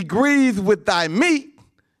brother be grieved with thy meat,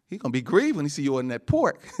 he's going to be grieved when he see you ordering that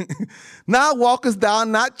pork. Now walkest thou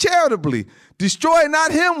not charitably. Destroy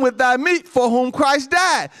not him with thy meat for whom Christ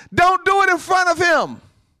died. Don't do it in front of him.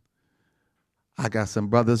 I got some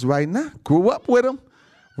brothers right now. Grew up with them.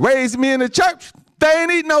 Raised me in the church. They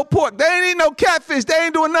ain't eating no pork. They ain't eating no catfish. They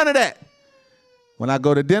ain't doing none of that. When I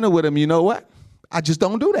go to dinner with them, you know what? I just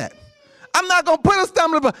don't do that. I'm not going to put a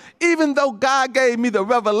stumbling block. Even though God gave me the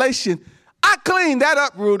revelation, I cleaned that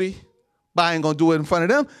up, Rudy. But I ain't going to do it in front of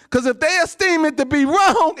them. Because if they esteem it to be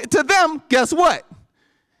wrong to them, guess what?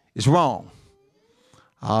 It's wrong.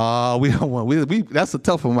 We don't want, that's a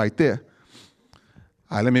tough one right there.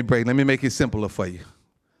 All right, let me make it simpler for you.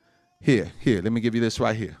 Here, let me give you this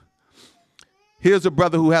right here. Here's a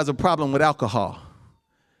brother who has a problem with alcohol.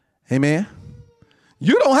 Amen.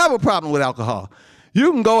 You don't have a problem with alcohol.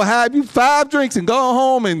 You can go have you 5 drinks and go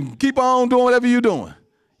home and keep on doing whatever you're doing.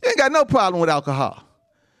 You ain't got no problem with alcohol.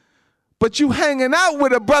 But you hanging out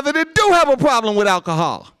with a brother that do have a problem with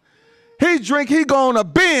alcohol. He drink, he go on a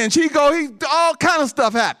binge, all kind of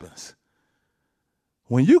stuff happens.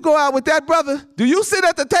 When you go out with that brother, do you sit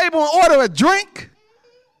at the table and order a drink?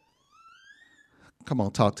 Come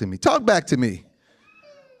on, talk to me. Talk back to me.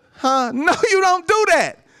 Huh? No, you don't do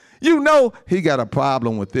that. You know he got a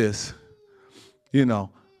problem with this.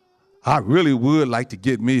 I really would like to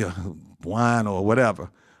get me a wine or whatever,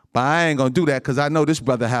 but I ain't going to do that because I know this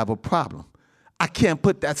brother have a problem. I can't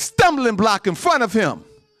put that stumbling block in front of him.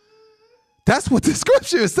 That's what the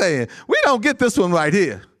scripture is saying. We don't get this one right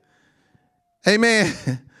here. Amen.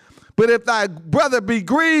 But if thy brother be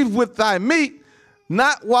grieved with thy meat,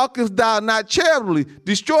 not walkest thou not charitably.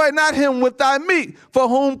 Destroy not him with thy meat, for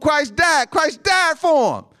whom Christ died. Christ died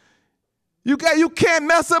for him. You can't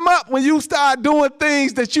mess him up when you start doing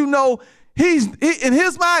things that you know in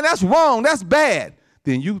his mind, that's wrong, that's bad.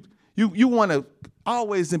 Then you want to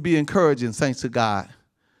always be encouraging, saints of God.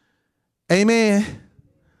 Amen.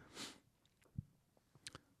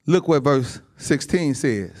 Look what verse 16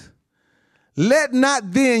 says. Let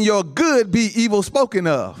not then your good be evil spoken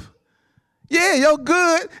of. Yeah, your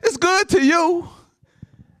good, it's good to you.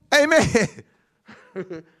 Amen.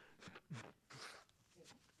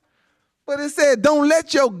 But it said, don't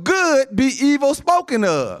let your good be evil spoken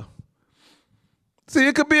of. See,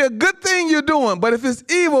 it could be a good thing you're doing, but if it's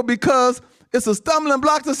evil because it's a stumbling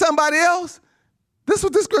block to somebody else, this is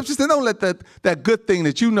what the scripture said. Don't let that good thing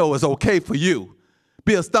that you know is okay for you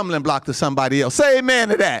be a stumbling block to somebody else. Say amen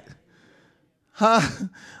to that. Huh?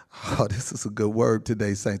 Oh, this is a good word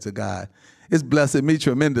today, saints of God. It's blessing me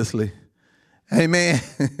tremendously. Amen.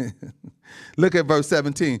 Look at verse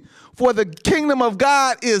 17. For the kingdom of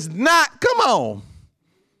God is not, come on,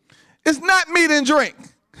 it's not meat and drink.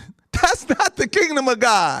 That's not the kingdom of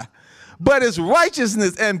God, but it's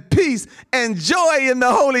righteousness and peace and joy in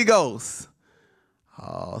the Holy Ghost.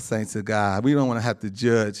 Oh, saints of God, we don't want to have to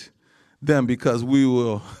judge them because we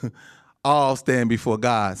will all stand before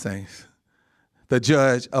God, saints. The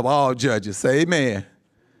judge of all judges. Say amen.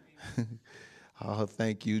 Oh,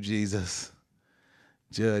 thank you, Jesus.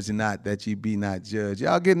 Judge not that ye be not judged.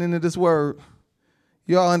 Y'all getting into this word?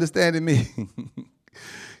 Y'all understanding me?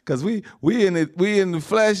 Because we in the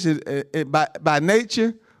flesh by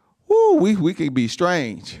nature. Woo, we can be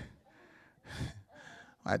strange.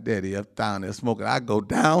 My daddy up down there smoking. I go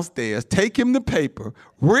downstairs, take him the paper,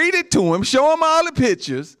 read it to him, show him all the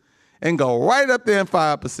pictures, and go right up there and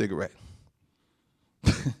fire up a cigarette.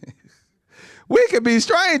 We can be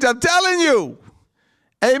strange, I'm telling you.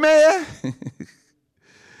 Amen.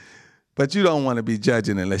 But you don't want to be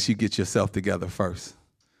judging unless you get yourself together first.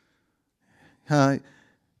 Huh?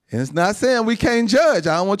 And it's not saying we can't judge.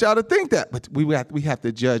 I don't want y'all to think that. But we have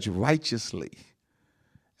to judge righteously.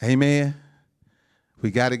 Amen. We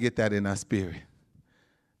got to get that in our spirit.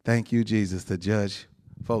 Thank you, Jesus, to judge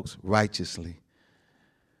folks righteously.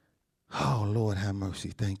 Oh, Lord, have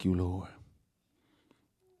mercy. Thank you, Lord.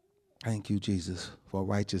 Thank you, Jesus, for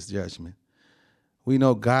righteous judgment. We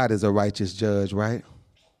know God is a righteous judge, right?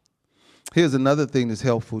 Here's another thing that's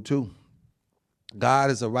helpful, too. God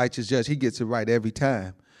is a righteous judge. He gets it right every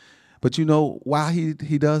time. But you know why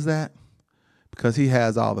he does that? Because he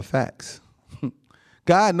has all the facts.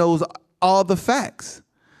 God knows all the facts.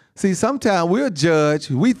 See, sometimes we're judged.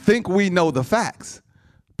 We think we know the facts.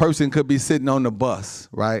 Person could be sitting on the bus,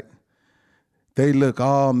 right? They look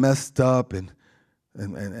all messed up and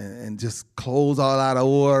just clothes all out of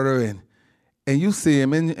order, and you see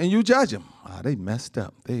them and you judge them. Oh, they messed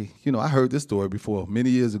up. I heard this story before many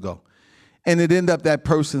years ago. And it ended up that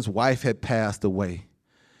person's wife had passed away.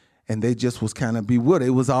 And they just was kind of bewildered.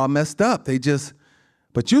 It was all messed up.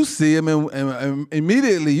 But you see them and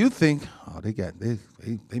immediately you think, oh,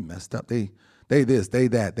 they messed up. They this, they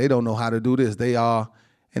that. They don't know how to do this.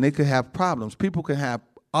 And they could have problems. People can have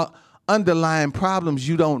underlying problems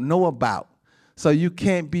you don't know about. So you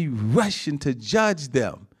can't be rushing to judge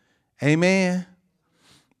them. Amen.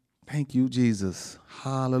 Thank you, Jesus.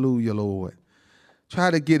 Hallelujah, Lord. Try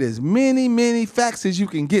to get as many facts as you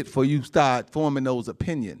can get before you start forming those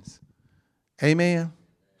opinions. Amen.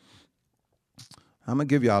 I'm going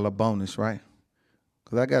to give y'all a bonus, right?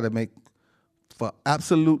 Because I got to make for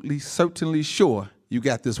absolutely, certainly sure you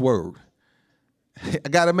got this word. I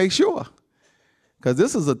got to make sure. Because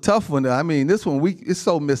this is a tough one. I mean, this one, it's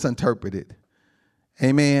so misinterpreted.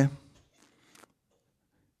 Amen.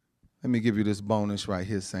 Let me give you this bonus right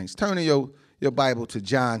here, saints. Turn in your Bible to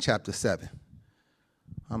John chapter 7.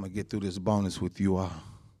 I'm going to get through this bonus with you all.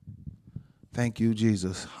 Thank you,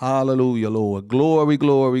 Jesus. Hallelujah, Lord. Glory,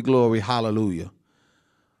 glory, glory. Hallelujah.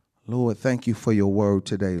 Lord, thank you for your word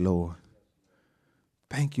today, Lord.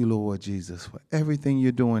 Thank you, Lord Jesus, for everything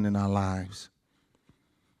you're doing in our lives.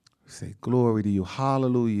 We say glory to you.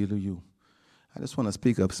 Hallelujah to you. I just want to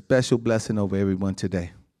speak a special blessing over everyone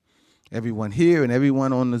today. Everyone here and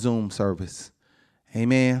everyone on the Zoom service.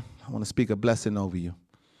 Amen. I want to speak a blessing over you.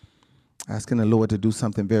 Asking the Lord to do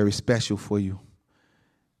something very special for you.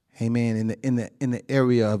 Amen. In the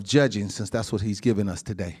area of judging, since that's what he's given us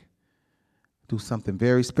today. do something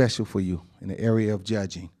very special for you in the area of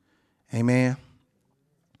judging. Amen.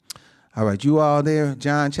 All right, you all there?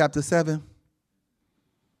 John chapter 7.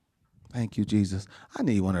 Thank you, Jesus. I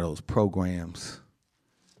need one of those programs.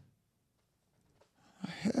 I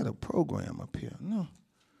had a program up here. No.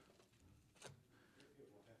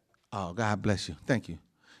 Oh, God bless you. Thank you.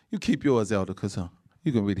 You keep yours, Elder, because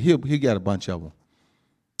you can read it. He got a bunch of them.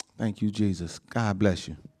 Thank you, Jesus. God bless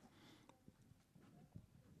you.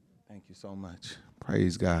 Thank you so much.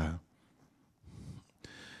 Praise God.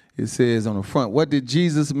 It says on the front, what did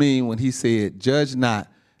Jesus mean when he said, judge not,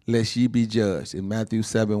 lest ye be judged, in Matthew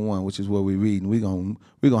 7:1, which is what we're reading. We're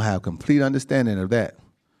gonna have complete understanding of that.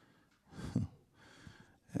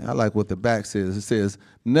 I like what the back says. It says,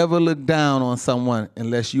 never look down on someone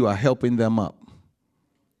unless you are helping them up.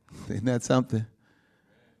 Isn't that something?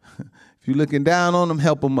 If you're looking down on them,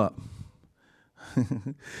 help them up.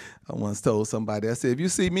 I once told somebody, I said, if you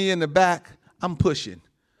see me in the back, I'm pushing.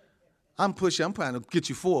 I'm trying to get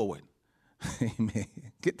you forward. Amen.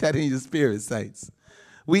 Get that in your spirit, saints.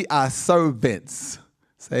 We are servants.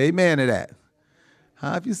 Say amen to that.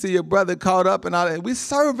 If you see your brother caught up and all that, we're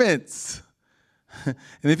servants. And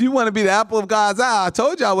if you want to be the apple of God's eye, I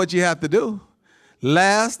told y'all what you have to do.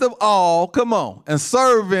 Last of all, come on, and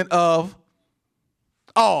servant of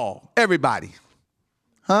all, everybody.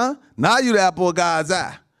 Now you the apple of God's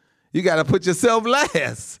eye. You got to put yourself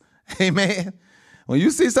last. Amen. When you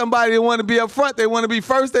see somebody that want to be up front, they want to be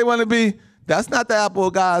first, that's not the apple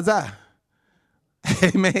of God's eye.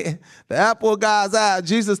 Amen. The apple of God's eye,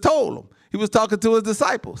 Jesus told them. He was talking to his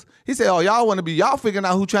disciples. He said, oh, y'all figuring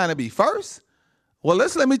out who's trying to be first? Well,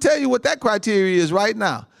 let me tell you what that criteria is right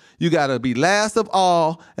now. You got to be last of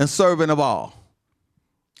all and servant of all.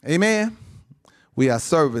 Amen. We are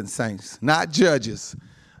servants, saints, not judges.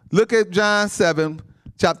 Look at John 7,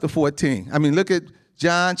 chapter 14. Look at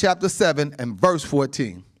John chapter 7 and verse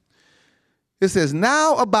 14. It says,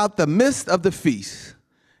 now about the midst of the feast,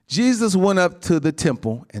 Jesus went up to the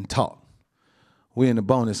temple and taught. We're in the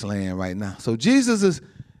bonus land right now. So Jesus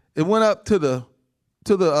went up to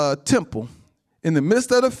the temple in the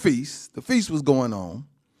midst of the feast. The feast was going on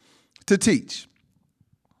to teach.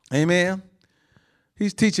 Amen.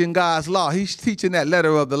 He's teaching God's law. He's teaching that letter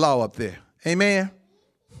of the law up there. Amen.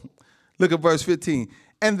 Look at verse 15.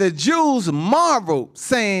 And the Jews marveled,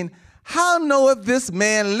 saying, how knoweth this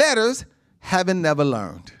man letters, having never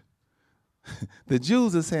learned? The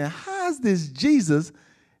Jews are saying, how's this Jesus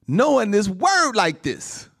knowing this word like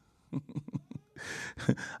this?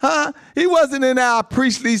 He wasn't in our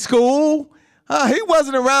priestly school. He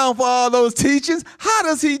wasn't around for all those teachings. How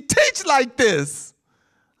does he teach like this?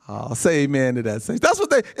 Oh, say amen to that. That's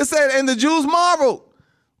what it said. And the Jews marveled.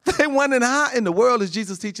 They wondered, how in the world is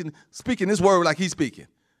Jesus speaking this word like he's speaking?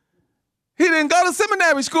 He didn't go to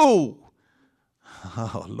seminary school.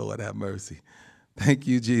 Oh, Lord have mercy. Thank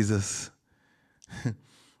you, Jesus.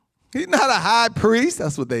 He's not a high priest.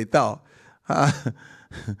 That's what they thought.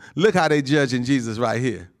 Look how they judging Jesus right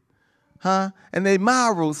here. And they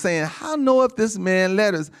marveled, saying, how knoweth this man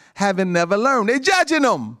letters, having never learned? They judging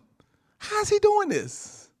him. How's he doing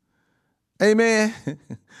this? Amen.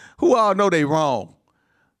 Who all know they wrong?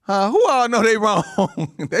 Who all know they wrong?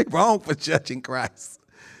 They wrong for judging Christ.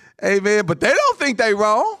 Amen. But they don't think they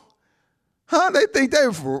wrong. They think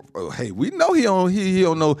hey, we know he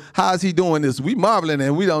don't know how's he doing this. We marveling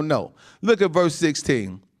and we don't know. Look at verse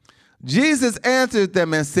 16. Jesus answered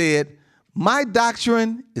them and said, my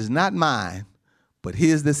doctrine is not mine, but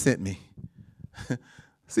his that sent me.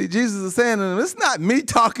 See, Jesus is saying to them, it's not me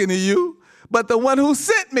talking to you, but the one who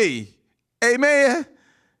sent me. Amen.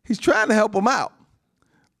 He's trying to help them out.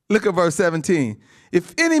 Look at verse 17.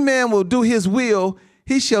 If any man will do his will,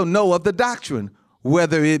 he shall know of the doctrine,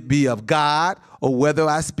 whether it be of God or whether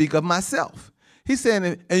I speak of myself. He's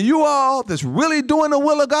saying, and you all that's really doing the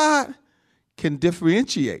will of God can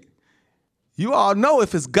differentiate. You all know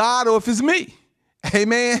if it's God or if it's me.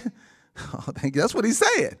 Amen. Oh, thank you. That's what he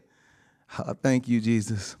said. Oh, thank you,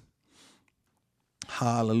 Jesus.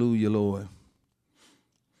 Hallelujah, Lord.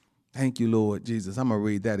 Thank you, Lord Jesus. I'm going to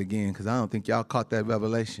read that again because I don't think y'all caught that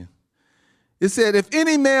revelation. It said, if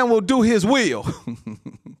any man will do his will,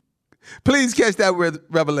 please catch that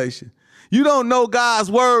revelation. You don't know God's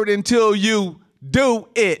word until you do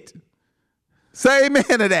it. Say amen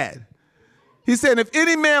to that. He said, if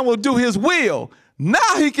any man will do his will,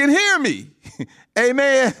 now he can hear me.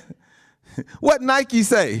 Amen. What Nike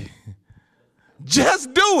say?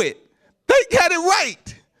 Just do it. They got it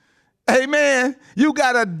right. Amen. You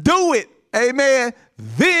got to do it. Amen.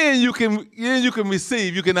 Then you can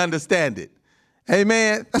receive, you can understand it.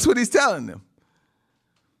 Amen. That's what he's telling them.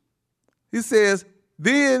 He says,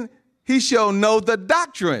 then he shall know the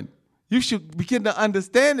doctrine. You should begin to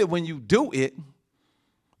understand it when you do it.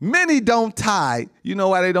 Many don't tithe. You know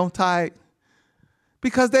why they don't tithe?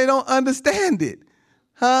 Because they don't understand it.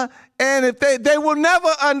 And if they will never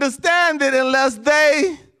understand it unless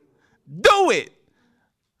they do it.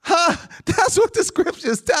 That's what the scripture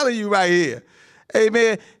is telling you right here.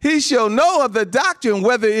 Amen. He shall know of the doctrine,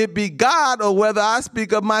 whether it be God or whether I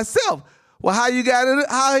speak of myself. Well, how he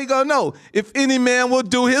gonna know? If any man will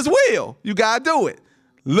do his will, you gotta do it.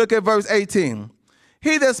 Look at verse 18.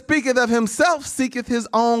 He that speaketh of himself seeketh his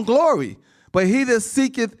own glory, but he that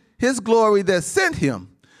seeketh his glory that sent him.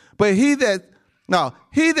 But he that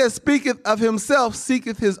speaketh of himself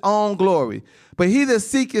seeketh his own glory. But he that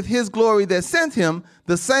seeketh his glory that sent him,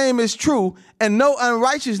 the same is true, and no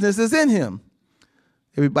unrighteousness is in him.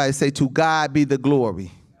 Everybody say, to God be the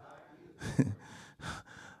glory.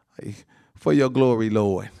 For your glory,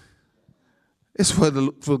 Lord. It's for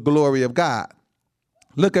the glory of God.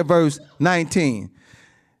 Look at verse 19.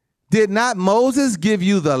 Did not Moses give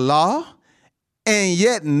you the law, and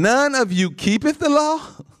yet none of you keepeth the law?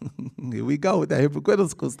 Here we go with that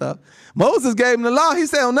hypocritical stuff. Moses gave him the law. He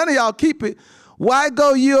said, oh, none of y'all keep it. Why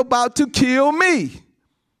go you about to kill me?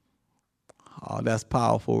 Oh, that's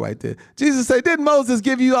powerful right there. Jesus said, didn't Moses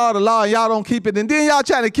give you all the law and y'all don't keep it? And then y'all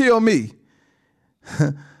trying to kill me.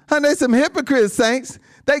 And they some hypocrites, saints.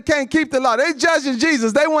 They can't keep the law. They judging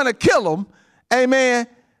Jesus. They want to kill him, amen,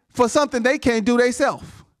 for something they can't do themselves.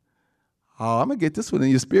 Oh, I'm going to get this one in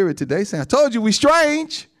your spirit today. Saying, I told you we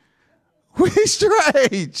strange. We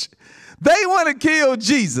strange. They want to kill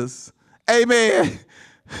Jesus, amen,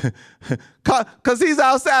 because he's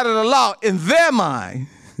outside of the law in their mind.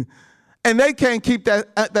 And they can't keep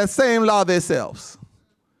that same law themselves.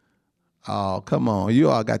 Oh, come on. You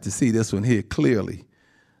all got to see this one here clearly.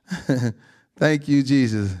 Thank you,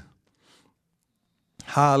 Jesus.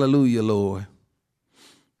 Hallelujah, Lord.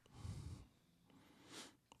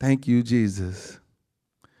 Thank you, Jesus.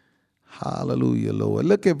 Hallelujah, Lord.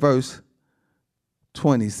 Look at verse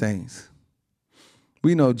 20, saints.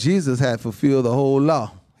 We know Jesus had fulfilled the whole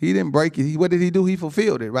law. He didn't break it. What did he do? He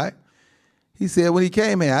fulfilled it, right? He said when he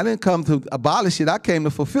came here, I didn't come to abolish it. I came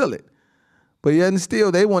to fulfill it. But yet and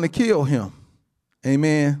still, they want to kill him.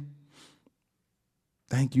 Amen.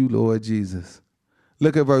 Thank you, Lord Jesus.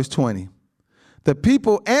 Look at verse 20. The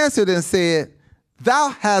people answered and said, thou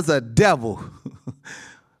hast a devil.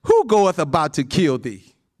 Who goeth about to kill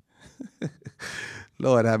thee?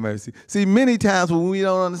 Lord have mercy. See, many times when we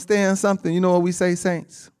don't understand something, you know what we say,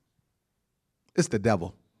 saints? It's the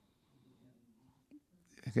devil.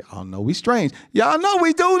 Oh, no, we strange. Y'all know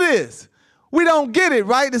we do this. We don't get it,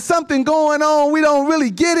 right? There's something going on. We don't really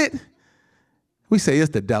get it. We say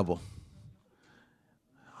it's the devil.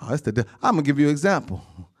 Oh, it's the devil. I'm going to give you an example.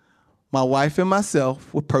 My wife and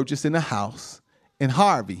myself were purchasing a house in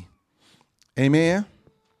Harvey. Amen.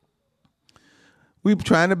 We were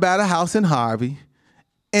trying to buy a house in Harvey,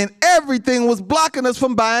 and everything was blocking us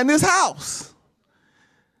from buying this house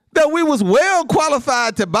that we was well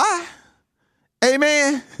qualified to buy.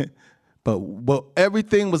 Amen. But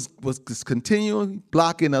everything was continually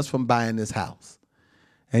blocking us from buying this house.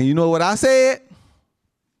 And you know what I said?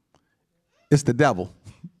 It's the devil.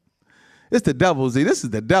 It's the devil. See, this is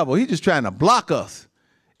the devil. He's just trying to block us.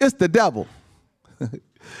 It's the devil.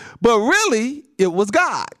 But really, it was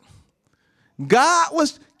God. God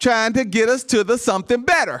was trying to get us to the something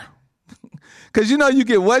better. Because you know you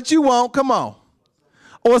get what you want, come on.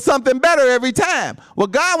 Or something better every time. Well,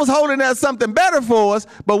 God was holding out something better for us,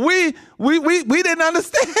 but we didn't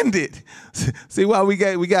understand it. See why we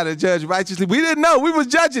got to judge righteously? We didn't know. We was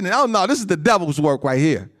judging it. Oh, no, this is the devil's work right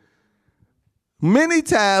here. Many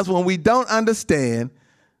times when we don't understand,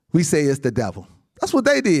 we say it's the devil. That's what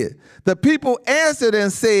they did. The people answered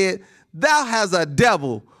and said, thou hast a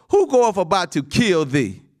devil. Who goeth about to kill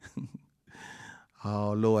thee?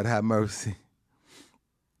 Oh, Lord, have mercy.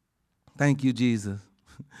 Thank you, Jesus.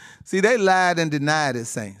 See, they lied and denied it,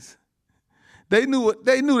 saints. They knew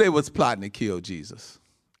they was plotting to kill Jesus.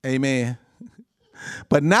 Amen.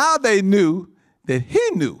 But now they knew that he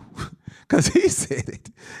knew because he said it.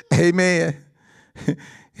 Amen.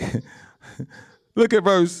 Look at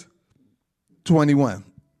verse 21.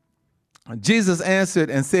 Jesus answered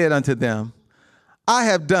and said unto them, I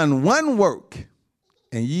have done one work,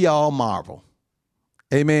 and ye all marvel.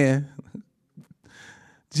 Amen.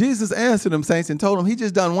 Jesus answered them, saints, and told them he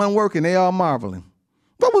just done one work, and they all marveling.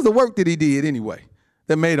 What was the work that he did anyway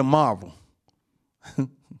that made them marvel?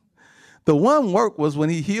 The one work was when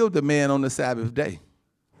he healed the man on the Sabbath day.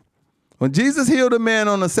 When Jesus healed a man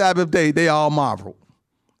on the Sabbath day, they all marveled.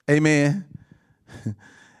 Amen.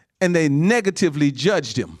 And they negatively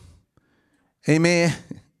judged him. Amen.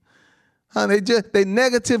 They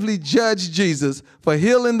negatively judged Jesus for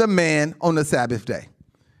healing the man on the Sabbath day.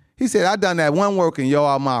 He said, I done that one work in your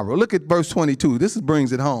Amara. Look at verse 22. This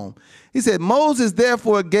brings it home. He said, Moses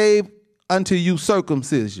therefore gave unto you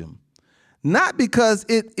circumcision, not because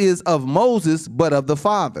it is of Moses, but of the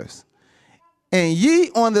fathers. And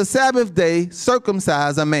ye on the Sabbath day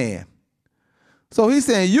circumcise a man. So he's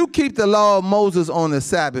saying you keep the law of Moses on the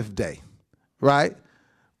Sabbath day, right?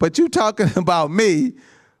 But you talking about me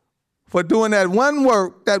for doing that one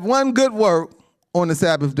work, that one good work on the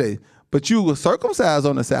Sabbath day. But you were circumcised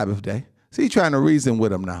on the Sabbath day. See, he's trying to reason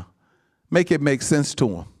with him now. Make it make sense to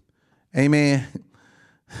him. Amen.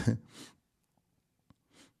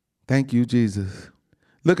 Thank you, Jesus.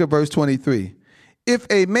 Look at verse 23. If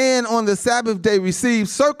a man on the Sabbath day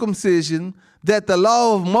receives circumcision, that the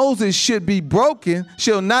law of Moses should be broken,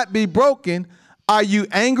 shall not be broken, are you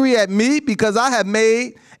angry at me because I have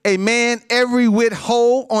made a man every whit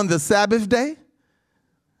whole on the Sabbath day?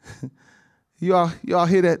 You all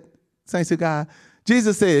hear that, saints of God?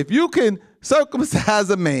 Jesus said, if you can circumcise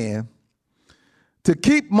a man to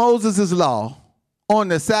keep Moses' law on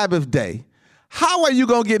the Sabbath day, how are you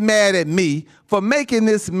going to get mad at me for making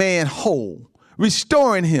this man whole,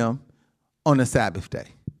 restoring him on the Sabbath day?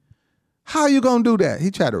 How are you going to do that? He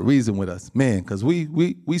tried to reason with us, man, because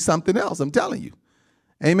we something else, I'm telling you.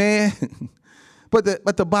 Amen.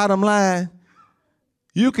 But the bottom line,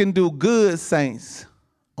 you can do good, saints,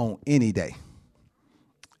 on any day.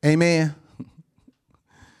 Amen.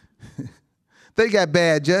 They got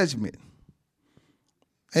bad judgment.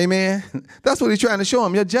 Amen. That's what he's trying to show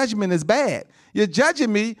them. Your judgment is bad. You're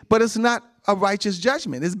judging me, but it's not a righteous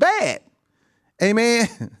judgment. It's bad. Amen.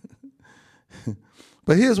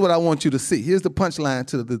 But here's what I want you to see. Here's the punchline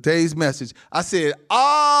to today's message. I said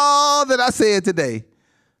all that I said today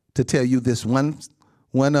to tell you this one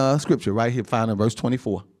scripture right here found in verse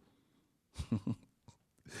 24.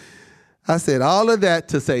 I said all of that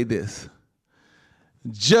to say this.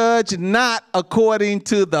 Judge not according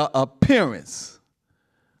to the appearance,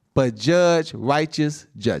 but judge righteous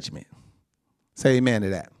judgment. Say amen to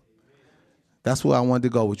that. That's where I wanted to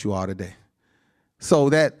go with you all today. So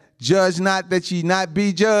that judge not that ye not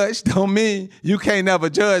be judged don't mean you can't never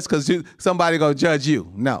judge because somebody going to judge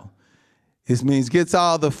you. No. It means gets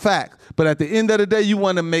all the facts. But at the end of the day, you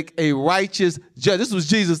want to make a righteous judge. This was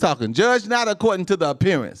Jesus talking. Judge not according to the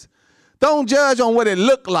appearance. Don't judge on what it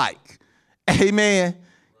looked like. Amen.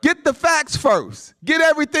 Get the facts first. Get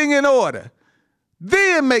everything in order.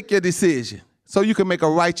 Then make your decision so you can make a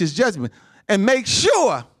righteous judgment. And make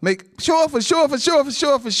sure for sure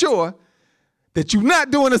that you're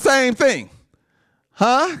not doing the same thing.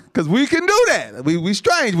 Huh? Because we can do that. We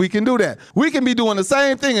strange. We can do that. We can be doing the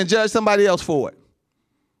same thing and judge somebody else for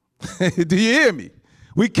it. Do you hear me?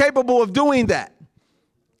 We're capable of doing that.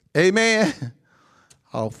 Amen.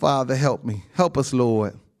 Oh, Father, help me. Help us,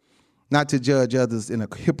 Lord, not to judge others in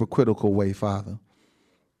a hypocritical way, Father.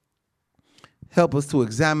 Help us to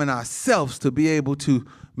examine ourselves to be able to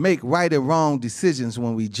make right and wrong decisions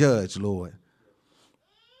when we judge, Lord.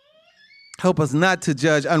 Help us not to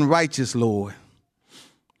judge unrighteous, Lord.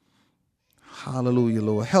 Hallelujah,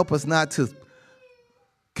 Lord. Help us not to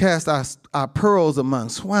cast our pearls among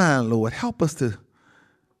swine, Lord. Help us to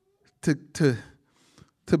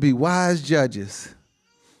be wise judges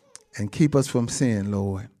and keep us from sin,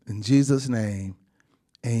 Lord. In Jesus' name,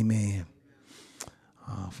 amen.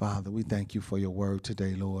 Oh, Father, we thank you for your word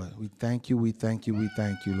today, Lord. We thank you,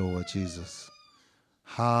 Lord Jesus.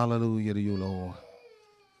 Hallelujah to you, Lord.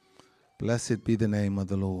 Blessed be the name of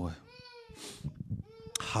the Lord.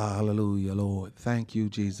 Hallelujah, Lord. Thank you,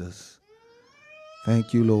 Jesus.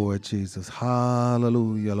 Thank you, Lord Jesus.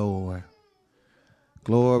 Hallelujah, Lord.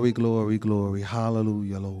 Glory, glory, glory.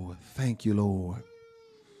 Hallelujah, Lord. Thank you, Lord.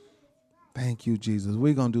 Thank you, Jesus.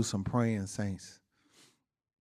 We're going to do some praying, saints.